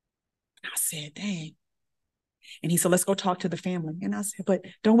 And I said, dang. And he said, let's go talk to the family. And I said, but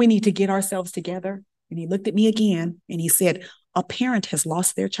don't we need to get ourselves together? And he looked at me again and he said, a parent has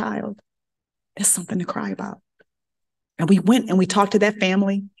lost their child. That's something to cry about. And we went and we talked to that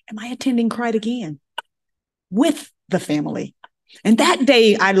family and my attending cried again with the family. And that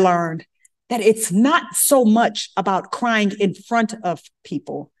day I learned that it's not so much about crying in front of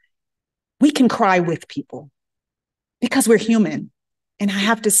people. We can cry with people because we're human. And I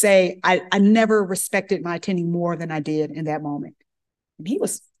have to say, I never respected my attending more than I did in that moment. And he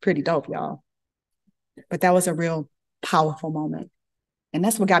was pretty dope, y'all. But that was a real powerful moment. And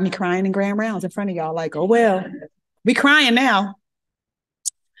that's what got me crying in grand rounds in front of y'all. Like, oh, well, we crying now.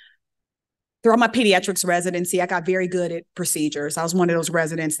 Throughout my pediatrics residency, I got very good at procedures. I was one of those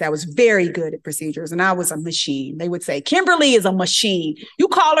residents that was very good at procedures. And I was a machine. They would say, Kimberly is a machine. You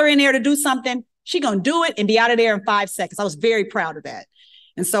call her in there to do something, she gonna do it and be out of there in 5 seconds. I was very proud of that.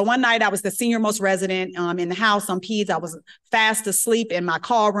 And so one night I was the senior most resident in the house on peds. I was fast asleep in my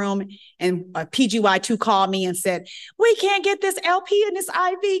call room and a PGY2 called me and said, we can't get this LP and this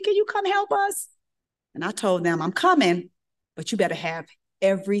IV. Can you come help us? And I told them, I'm coming, but you better have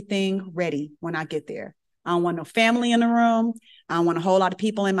everything ready when I get there. I don't want no family in the room. I don't want a whole lot of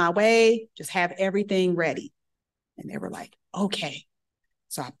people in my way. Just have everything ready. And they were like, okay.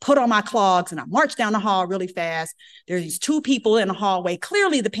 So I put on my clogs and I marched down the hall really fast. There's these 2 people in the hallway,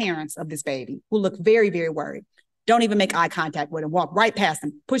 clearly the parents of this baby, who look very, very worried. Don't even make eye contact with them. Walk right past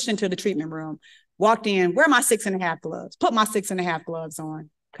them, pushed into the treatment room, walked in, wear my 6.5 gloves, put my 6.5 gloves on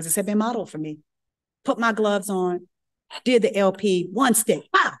because this had been modeled for me. Put my gloves on, did the LP, 1 stick,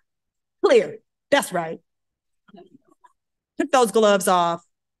 wow, clear. That's right. Took those gloves off.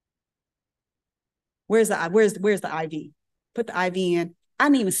 Where's the IV? Put the IV in. I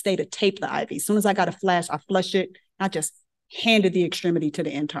didn't even stay to tape the IV. As soon as I got a flash, I flushed it. I just handed the extremity to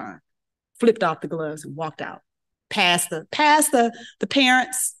the intern, flipped off the gloves and walked out. Past the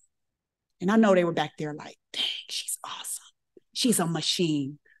parents. And I know they were back there like, dang, she's awesome. She's a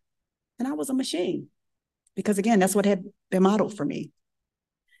machine. And I was a machine because again, that's what had been modeled for me.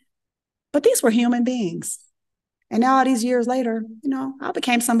 But these were human beings. And now all these years later, I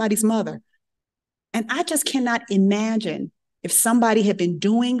became somebody's mother. And I just cannot imagine if somebody had been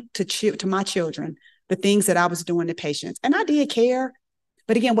doing to my children the things that I was doing to patients. And I did care.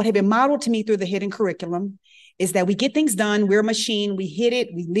 But again, what had been modeled to me through the hidden curriculum is that we get things done. We're a machine. We hit it.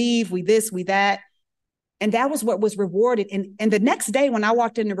 We leave. We this, we that. And that was what was rewarded. And the next day when I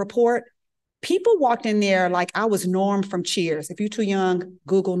walked in the report, people walked in there like I was Norm from Cheers. If you're too young,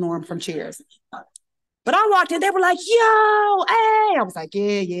 Google Norm from Cheers. But I walked in, they were like, yo, hey. I was like,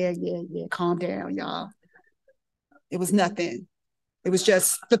 yeah. Calm down, y'all. It was nothing. It was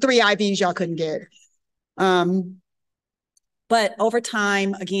just the 3 IVs y'all couldn't get. But over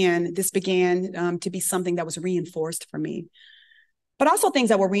time, again, this began to be something that was reinforced for me. But also things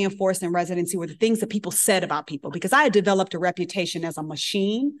that were reinforced in residency were the things that people said about people, because I had developed a reputation as a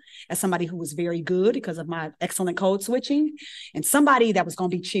machine, as somebody who was very good because of my excellent code switching, and somebody that was going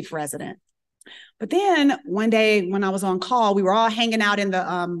to be chief resident. But then one day when I was on call, we were all hanging out in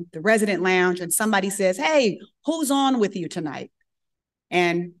the resident lounge and somebody says, hey, who's on with you tonight?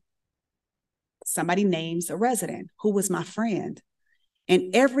 And somebody names a resident who was my friend.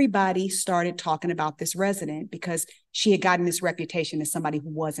 And everybody started talking about this resident because she had gotten this reputation as somebody who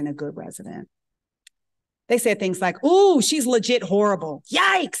wasn't a good resident. They said things like, ooh, she's legit horrible.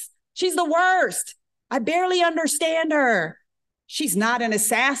 Yikes, she's the worst. I barely understand her. She's not an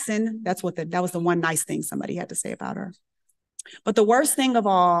assassin. That was the one nice thing somebody had to say about her. But the worst thing of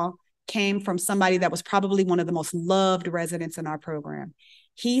all came from somebody that was probably one of the most loved residents in our program.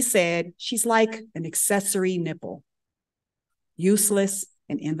 He said, she's like an accessory nipple, useless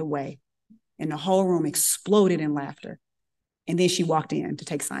and in the way. And the whole room exploded in laughter. And then she walked in to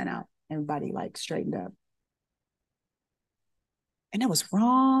take sign out. Everybody like straightened up. And that was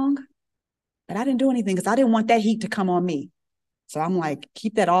wrong. But I didn't do anything because I didn't want that heat to come on me. So I'm like,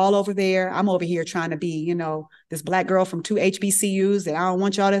 keep that all over there. I'm over here trying to be, you know, this Black girl from 2 HBCUs, and I don't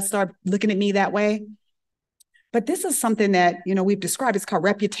want y'all to start looking at me that way. But this is something that, you know, we've described. It's called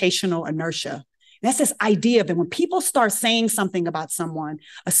reputational inertia. And that's this idea that when people start saying something about someone,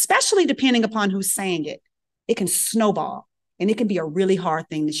 especially depending upon who's saying it, it can snowball and it can be a really hard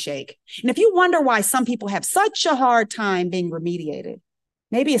thing to shake. And if you wonder why some people have such a hard time being remediated,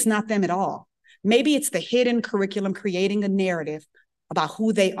 maybe it's not them at all. Maybe it's the hidden curriculum creating a narrative about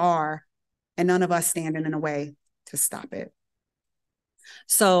who they are and none of us standing in a way to stop it.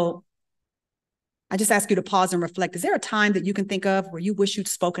 So I just ask you to pause and reflect. Is there a time that you can think of where you wish you'd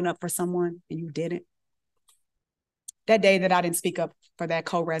spoken up for someone and you didn't? That day that I didn't speak up for that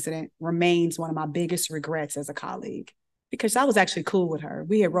co-resident remains one of my biggest regrets as a colleague, because I was actually cool with her.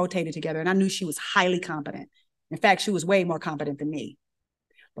 We had rotated together and I knew she was highly competent. In fact, she was way more competent than me.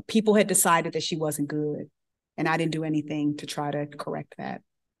 But people had decided that she wasn't good, and I didn't do anything to try to correct that.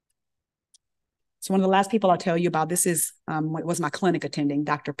 So one of the last people I'll tell you about, this is was my clinic attending,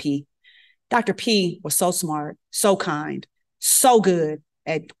 Dr. P. Dr. P was so smart, so kind, so good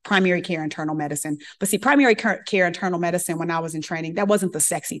at primary care internal medicine. But see, primary care internal medicine, when I was in training, that wasn't the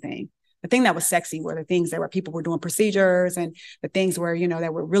sexy thing. The thing that was sexy were the things that were people were doing procedures and the things where, you know,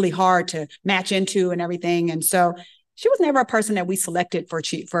 that were really hard to match into and everything. And so she was never a person that we selected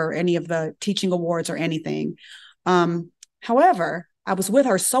for any of the teaching awards or anything. However, I was with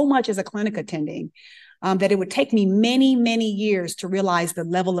her so much as a clinic attending that it would take me many, many years to realize the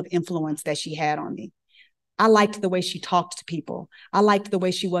level of influence that she had on me. I liked the way she talked to people. I liked the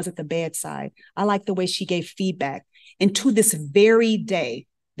way she was at the bedside. I liked the way she gave feedback. And to this very day,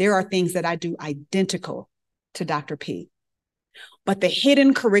 there are things that I do identical to Dr. P. But the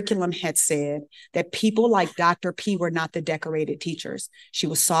hidden curriculum had said that people like Dr. P were not the decorated teachers. She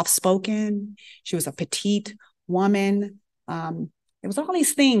was soft-spoken. She was a petite woman. It was all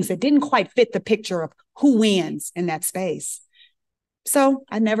these things that didn't quite fit the picture of who wins in that space. So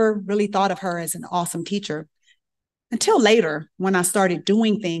I never really thought of her as an awesome teacher until later when I started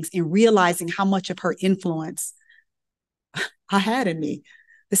doing things and realizing how much of her influence I had in me.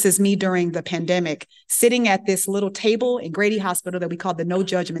 This is me during the pandemic, sitting at this little table in Grady Hospital that we called the no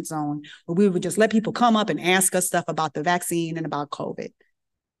judgment zone, where we would just let people come up and ask us stuff about the vaccine and about COVID.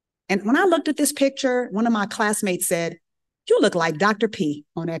 And when I looked at this picture, one of my classmates said, "You look like Dr. P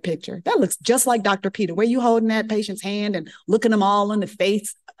on that picture. That looks just like Dr. P. The way you holding that patient's hand and looking them all in the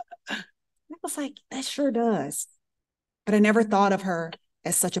face." I was like, that sure does. But I never thought of her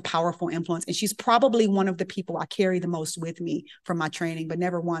as such a powerful influence. And she's probably one of the people I carry the most with me from my training, but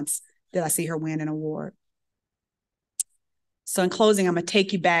never once did I see her win an award. So in closing, I'm gonna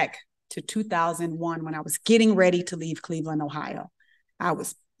take you back to 2001 when I was getting ready to leave Cleveland, Ohio. I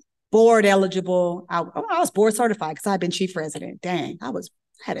was board eligible. I was board certified because I'd been chief resident. Dang, I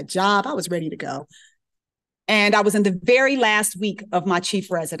had a job. I was ready to go. And I was in the very last week of my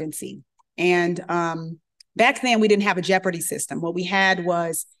chief residency. And back then, we didn't have a Jeopardy system. What we had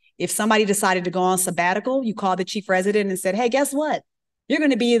was if somebody decided to go on sabbatical, you called the chief resident and said, "Hey, guess what? You're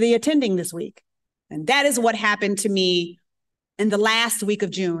going to be the attending this week." And that is what happened to me in the last week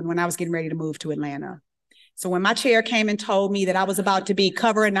of June when I was getting ready to move to Atlanta. So when my chair came and told me that I was about to be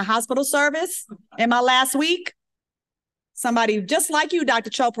covering the hospital service in my last week, somebody just like you, Dr.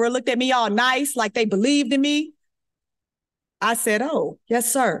 Chopra, looked at me all nice, like they believed in me. I said, "Oh,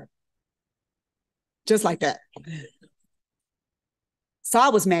 yes, sir." Just like that. So I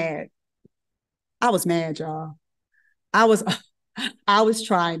was mad. I was mad, y'all. I was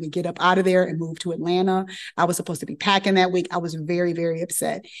trying to get up out of there and move to Atlanta. I was supposed to be packing that week. I was very, very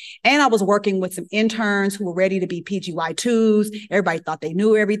upset. And I was working with some interns who were ready to be PGY2s. Everybody thought they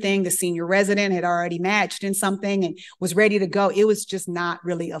knew everything. The senior resident had already matched in something and was ready to go. It was just not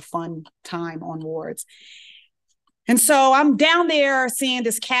really a fun time on wards. And so I'm down there seeing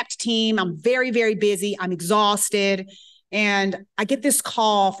this capped team. I'm very, very busy. I'm exhausted. And I get this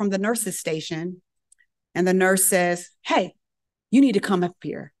call from the nurses station. And the nurse says, "Hey, you need to come up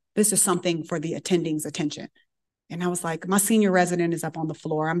here. This is something for the attending's attention." And I was like, my senior resident is up on the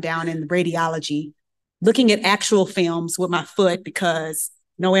floor. I'm down in radiology looking at actual films with my foot because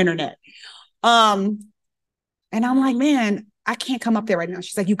no internet. And I'm like, man, I can't come up there right now.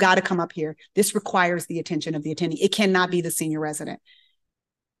 She's like, "You got to come up here. This requires the attention of the attending. It cannot be the senior resident."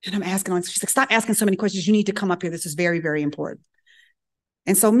 And I'm asking, she's like, stop asking so many questions. You need to come up here. This is very, very important.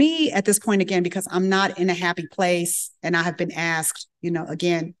 And so me at this point, again, because I'm not in a happy place and I have been asked,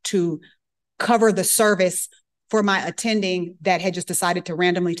 again, to cover the service for my attending that had just decided to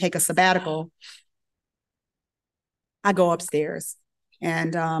randomly take a sabbatical, I go upstairs.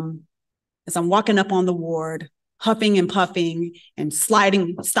 And as I'm walking up on the ward, huffing and puffing and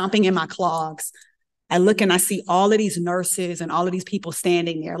stomping in my clogs, I look and I see all of these nurses and all of these people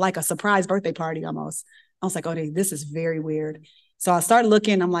standing there, like a surprise birthday party almost. I was like, oh, this is very weird. So I start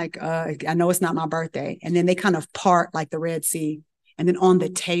looking, I'm like, I know it's not my birthday. And then they kind of part like the Red Sea. And then on the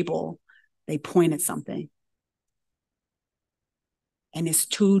table, they point at something. And it's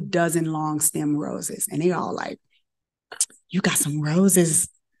 24 long stem roses. And they all like, you got some roses.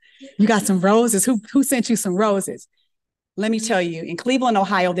 You got some roses. Who sent you some roses? Let me tell you, in Cleveland,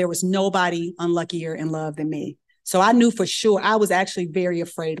 Ohio, there was nobody unluckier in love than me. So I knew for sure. I was actually very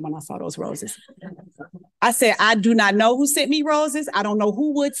afraid when I saw those roses. I said, I do not know who sent me roses. I don't know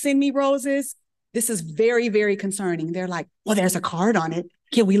who would send me roses. This is very, very concerning. They're like, well, there's a card on it.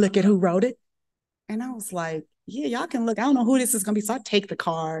 Can we look at who wrote it? And I was like, yeah, y'all can look. I don't know who this is going to be. So I take the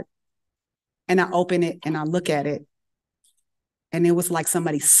card and I open it and I look at it. And it was like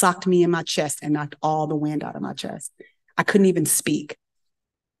somebody socked me in my chest and knocked all the wind out of my chest. I couldn't even speak.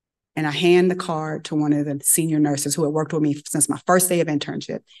 And I hand the card to one of the senior nurses who had worked with me since my first day of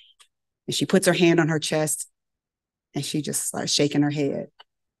internship. And she puts her hand on her chest and she just starts shaking her head.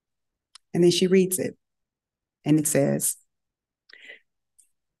 And then she reads it. And it says,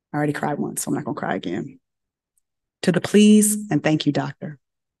 I already cried once, so I'm not going to cry again. To the please and thank you, doctor.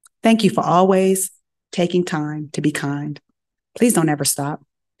 Thank you for always taking time to be kind. Please don't ever stop.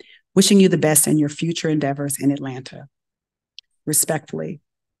 Wishing you the best in your future endeavors in Atlanta. Respectfully,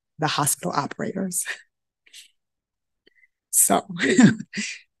 the hospital operators. So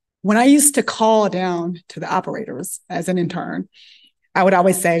when I used to call down to the operators as an intern, I would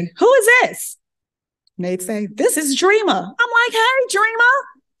always say, who is this? And they'd say, this is Dreamer. I'm like, hey, Dreamer,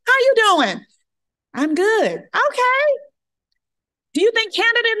 how you doing? I'm good. Okay. Do you think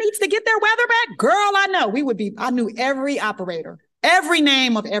Canada needs to get their weather back? Girl, I know. I knew every operator, every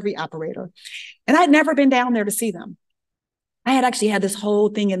name of every operator. And I'd never been down there to see them. I had actually had this whole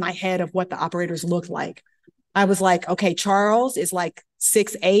thing in my head of what the operators looked like. I was like, okay, Charles is like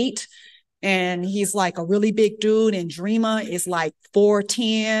 6'8", and he's like a really big dude, and Dreamer is like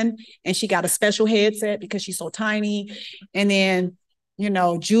 4'10", and she got a special headset because she's so tiny. And then,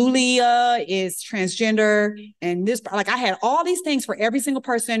 Julia is transgender, and this, like, I had all these things for every single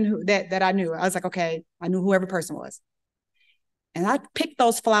person that I knew. I was like, okay, I knew who every person was. And I picked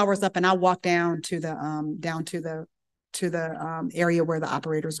those flowers up and I walked down to the area where the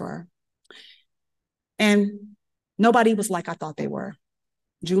operators were. And nobody was like I thought they were.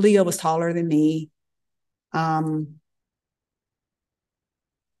 Julia was taller than me.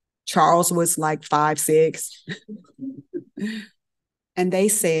 Charles was like 5'6". And they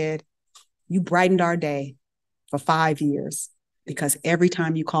said, you brightened our day for 5 years because every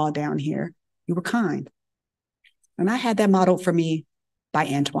time you called down here, you were kind. And I had that modeled for me by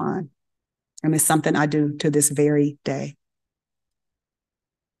Antoine. And it's something I do to this very day.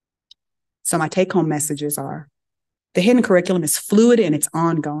 So my take-home messages are, the hidden curriculum is fluid and it's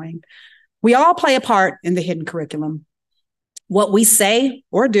ongoing. We all play a part in the hidden curriculum. What we say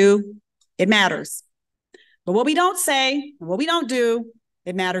or do, it matters. But what we don't say and what we don't do,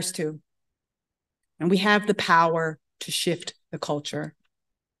 it matters too. And we have the power to shift the culture.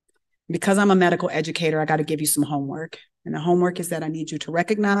 Because I'm a medical educator, I got to give you some homework. And the homework is that I need you to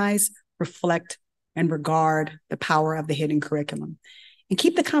recognize, reflect, and regard the power of the hidden curriculum. And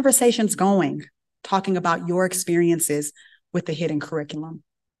keep the conversations going, talking about your experiences with the hidden curriculum.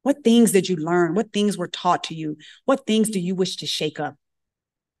 What things did you learn? What things were taught to you? What things do you wish to shake up?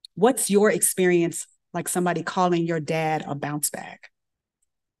 What's your experience like somebody calling your dad a bounce back?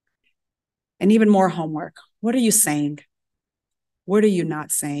 And even more homework. What are you saying? What are you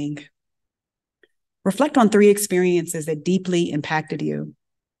not saying? Reflect on 3 experiences that deeply impacted you.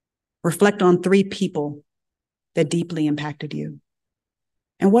 Reflect on 3 people that deeply impacted you.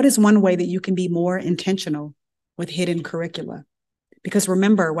 And what is one way that you can be more intentional with hidden curricula? Because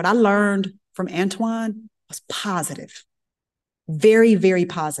remember, what I learned from Antoine was positive. Very, very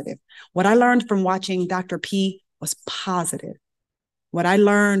positive. What I learned from watching Dr. P was positive. What I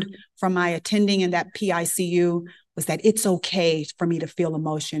learned from my attending in that PICU was that it's okay for me to feel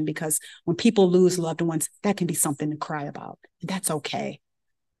emotion, because when people lose loved ones, that can be something to cry about. And that's okay.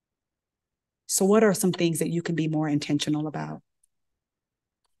 So what are some things that you can be more intentional about?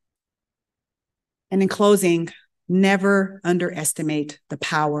 And in closing, Never underestimate the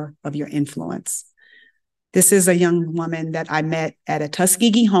power of your influence. This is a young woman that I met at a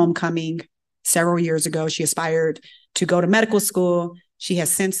Tuskegee homecoming several years ago. She aspired to go to medical school. She has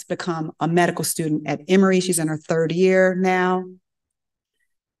since become a medical student at Emory. She's in her 3rd year now.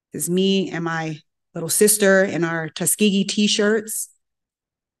 This is me and my little sister in our Tuskegee t-shirts.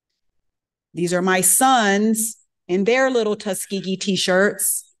 These are my sons in their little Tuskegee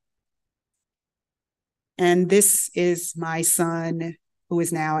t-shirts. And this is my son, who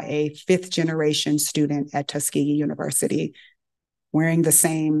is now a 5th generation student at Tuskegee University, wearing the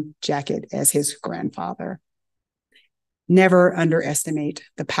same jacket as his grandfather. Never underestimate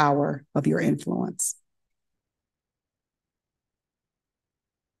the power of your influence,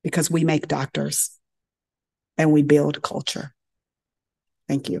 because we make doctors and we build culture.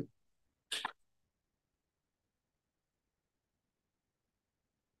 Thank you.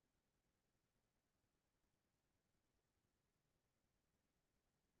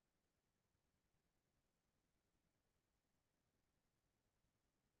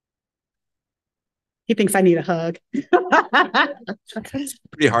 He thinks I need a hug. It's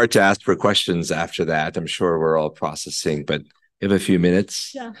pretty hard to ask for questions after that. I'm sure we're all processing, but you have a few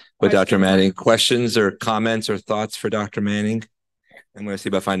minutes. Yeah. With Dr. Manning, questions or comments or thoughts for Dr. Manning? I'm going to see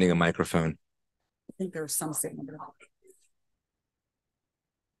about finding a microphone. I think there's some signal.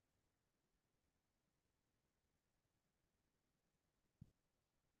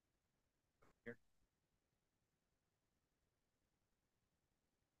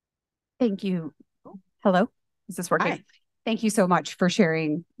 Thank you. Hello, is this working? Hi. Thank you so much for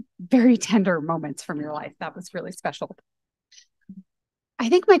sharing very tender moments from your life. That was really special. I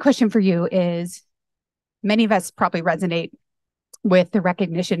think my question for you is, many of us probably resonate with the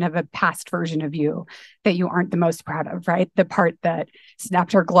recognition of a past version of you that you aren't the most proud of, right? The part that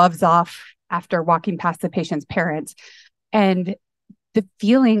snapped her gloves off after walking past the patient's parents, and the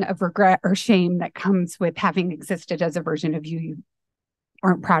feeling of regret or shame that comes with having existed as a version of you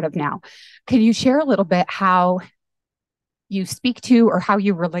aren't proud of now. Can you share a little bit how you speak to or how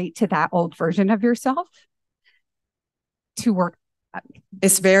you relate to that old version of yourself to work?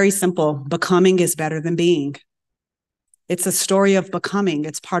 It's very simple. Becoming is better than being. It's a story of becoming.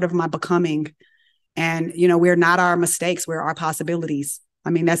 It's part of my becoming. And, you know, we're not our mistakes. We're our possibilities. I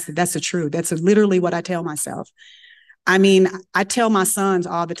mean, that's the truth. That's literally what I tell myself. I mean, I tell my sons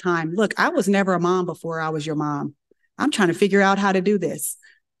all the time, look, I was never a mom before I was your mom. I'm trying to figure out how to do this.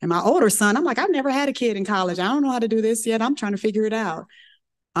 And my older son, I'm like, I've never had a kid in college. I don't know how to do this yet. I'm trying to figure it out.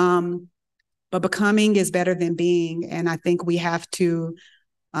 But becoming is better than being. And I think we have to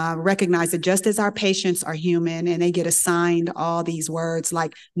recognize that just as our patients are human and they get assigned all these words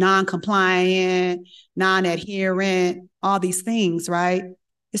like non-compliant, non-adherent, all these things, right?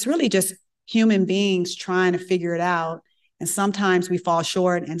 It's really just human beings trying to figure it out. And sometimes we fall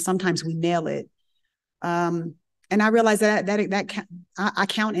short and sometimes we nail it. And I realize that I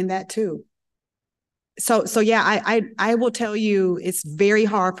count in that too. So yeah, I will tell you, it's very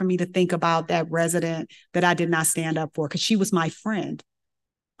hard for me to think about that resident that I did not stand up for, because she was my friend.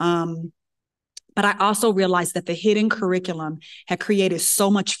 But I also realized that the hidden curriculum had created so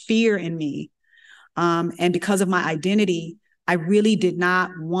much fear in me. And because of my identity, I really did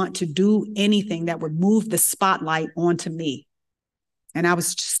not want to do anything that would move the spotlight onto me. And I was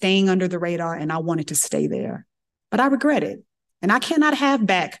staying under the radar and I wanted to stay there. But I regret it. And I cannot have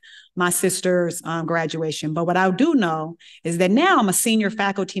back my sister's graduation. But what I do know is that now I'm a senior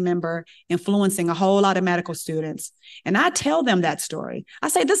faculty member influencing a whole lot of medical students. And I tell them that story. I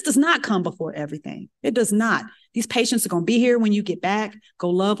say, this does not come before everything. It does not. These patients are going to be here when you get back. Go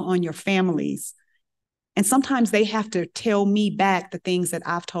love on your families. And sometimes they have to tell me back the things that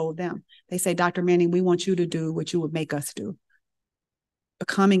I've told them. They say, Dr. Manning, we want you to do what you would make us do.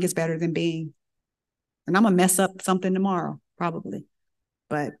 Becoming is better than being. And I'm going to mess up something tomorrow, probably,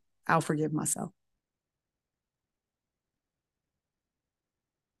 but I'll forgive myself.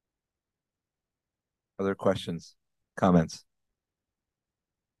 Other questions, comments?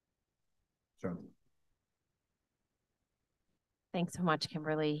 Sure. Thanks so much,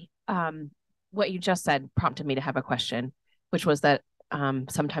 Kimberly. What you just said prompted me to have a question, which was that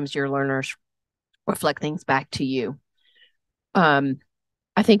sometimes your learners reflect things back to you.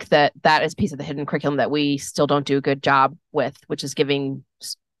 I think that is a piece of the hidden curriculum that we still don't do a good job with, which is giving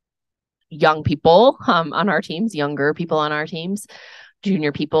young people on our teams, younger people on our teams,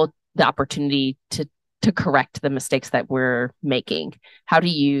 junior people, the opportunity to correct the mistakes that we're making. How do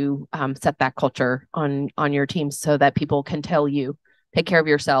you set that culture on your team so that people can tell you, take care of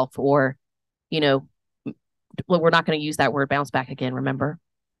yourself, or, you know, well, we're not going to use that word bounce back again, remember?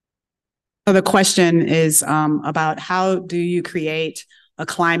 So the question is about how do you create a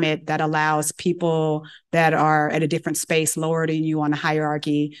climate that allows people that are at a different space, lower than you on the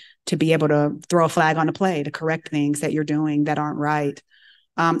hierarchy, to be able to throw a flag on the play, to correct things that you're doing that aren't right.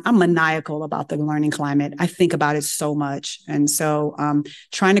 I'm maniacal about the learning climate. I think about it so much. And so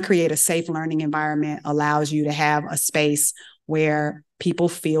trying to create a safe learning environment allows you to have a space where people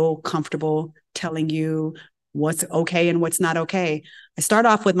feel comfortable telling you what's okay and what's not okay. I start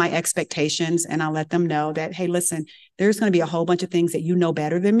off with my expectations and I'll let them know that, hey, listen, there's going to be a whole bunch of things that you know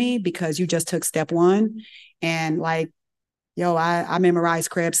better than me because you just took step one. And like, yo, I memorized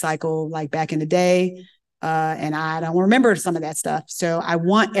Krebs cycle like back in the day. And I don't remember some of that stuff. So I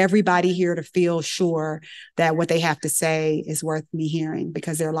want everybody here to feel sure that what they have to say is worth me hearing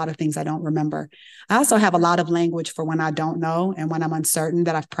because there are a lot of things I don't remember. I also have a lot of language for when I don't know and when I'm uncertain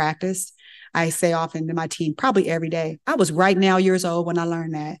that I've practiced. I say often to my team, probably every day, I was right now years old when I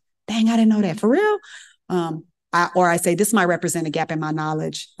learned that. Dang, I didn't know that. For real? Or I say, this might represent a gap in my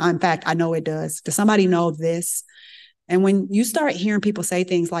knowledge. In fact, I know it does. Does somebody know this? And when you start hearing people say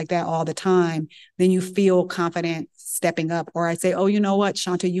things like that all the time, then you feel confident stepping up. Or I say, oh, you know what,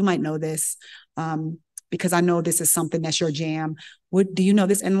 Shanta, you might know this because I know this is something that's your jam. Do you know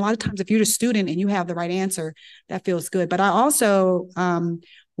this? And a lot of times if you're a student and you have the right answer, that feels good. But I also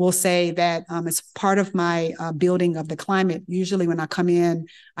will say that as part of my building of the climate, usually when I come in,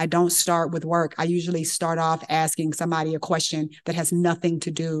 I don't start with work. I usually start off asking somebody a question that has nothing to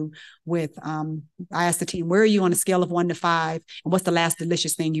do with, I ask the team, where are you on a scale of 1 to 5? And what's the last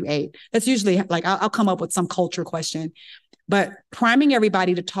delicious thing you ate? That's usually like, I'll come up with some culture question. But priming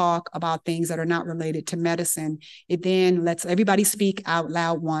everybody to talk about things that are not related to medicine, it then lets everybody speak out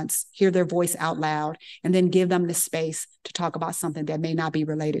loud once, hear their voice out loud, and then give them the space to talk about something that may not be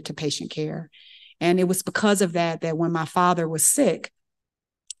related to patient care. And it was because of that that when my father was sick,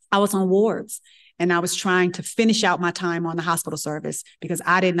 I was on wards and I was trying to finish out my time on the hospital service because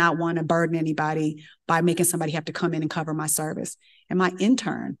I did not want to burden anybody by making somebody have to come in and cover my service. And my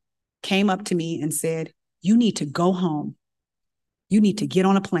intern came up to me and said, you need to go home. You need to get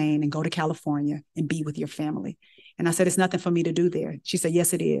on a plane and go to California and be with your family. And I said, it's nothing for me to do there. She said,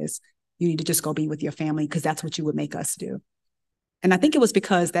 yes, it is. You need to just go be with your family because that's what you would make us do. And I think it was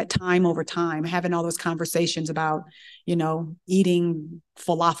because that time over time, having all those conversations about, you know, eating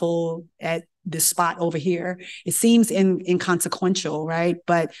falafel at this spot over here, it seems inconsequential, right?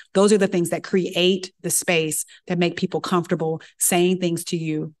 But those are the things that create the space that make people comfortable saying things to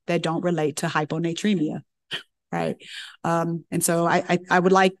you that don't relate to hyponatremia. Right. And so I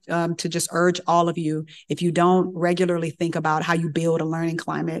would like to just urge all of you, if you don't regularly think about how you build a learning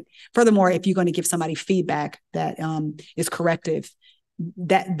climate, furthermore, if you're going to give somebody feedback that is corrective,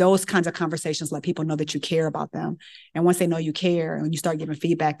 that those kinds of conversations let people know that you care about them. And once they know you care and when you start giving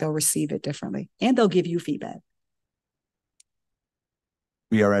feedback, they'll receive it differently and they'll give you feedback.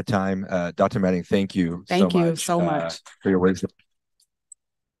 We are at time. Dr. Manning, thank you so much for your wisdom.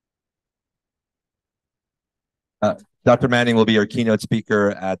 Dr. Manning will be our keynote speaker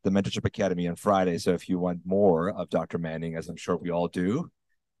at the Mentorship Academy on Friday. So if you want more of Dr. Manning, as I'm sure we all do,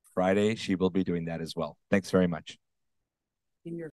 Friday, she will be doing that as well. Thanks very much.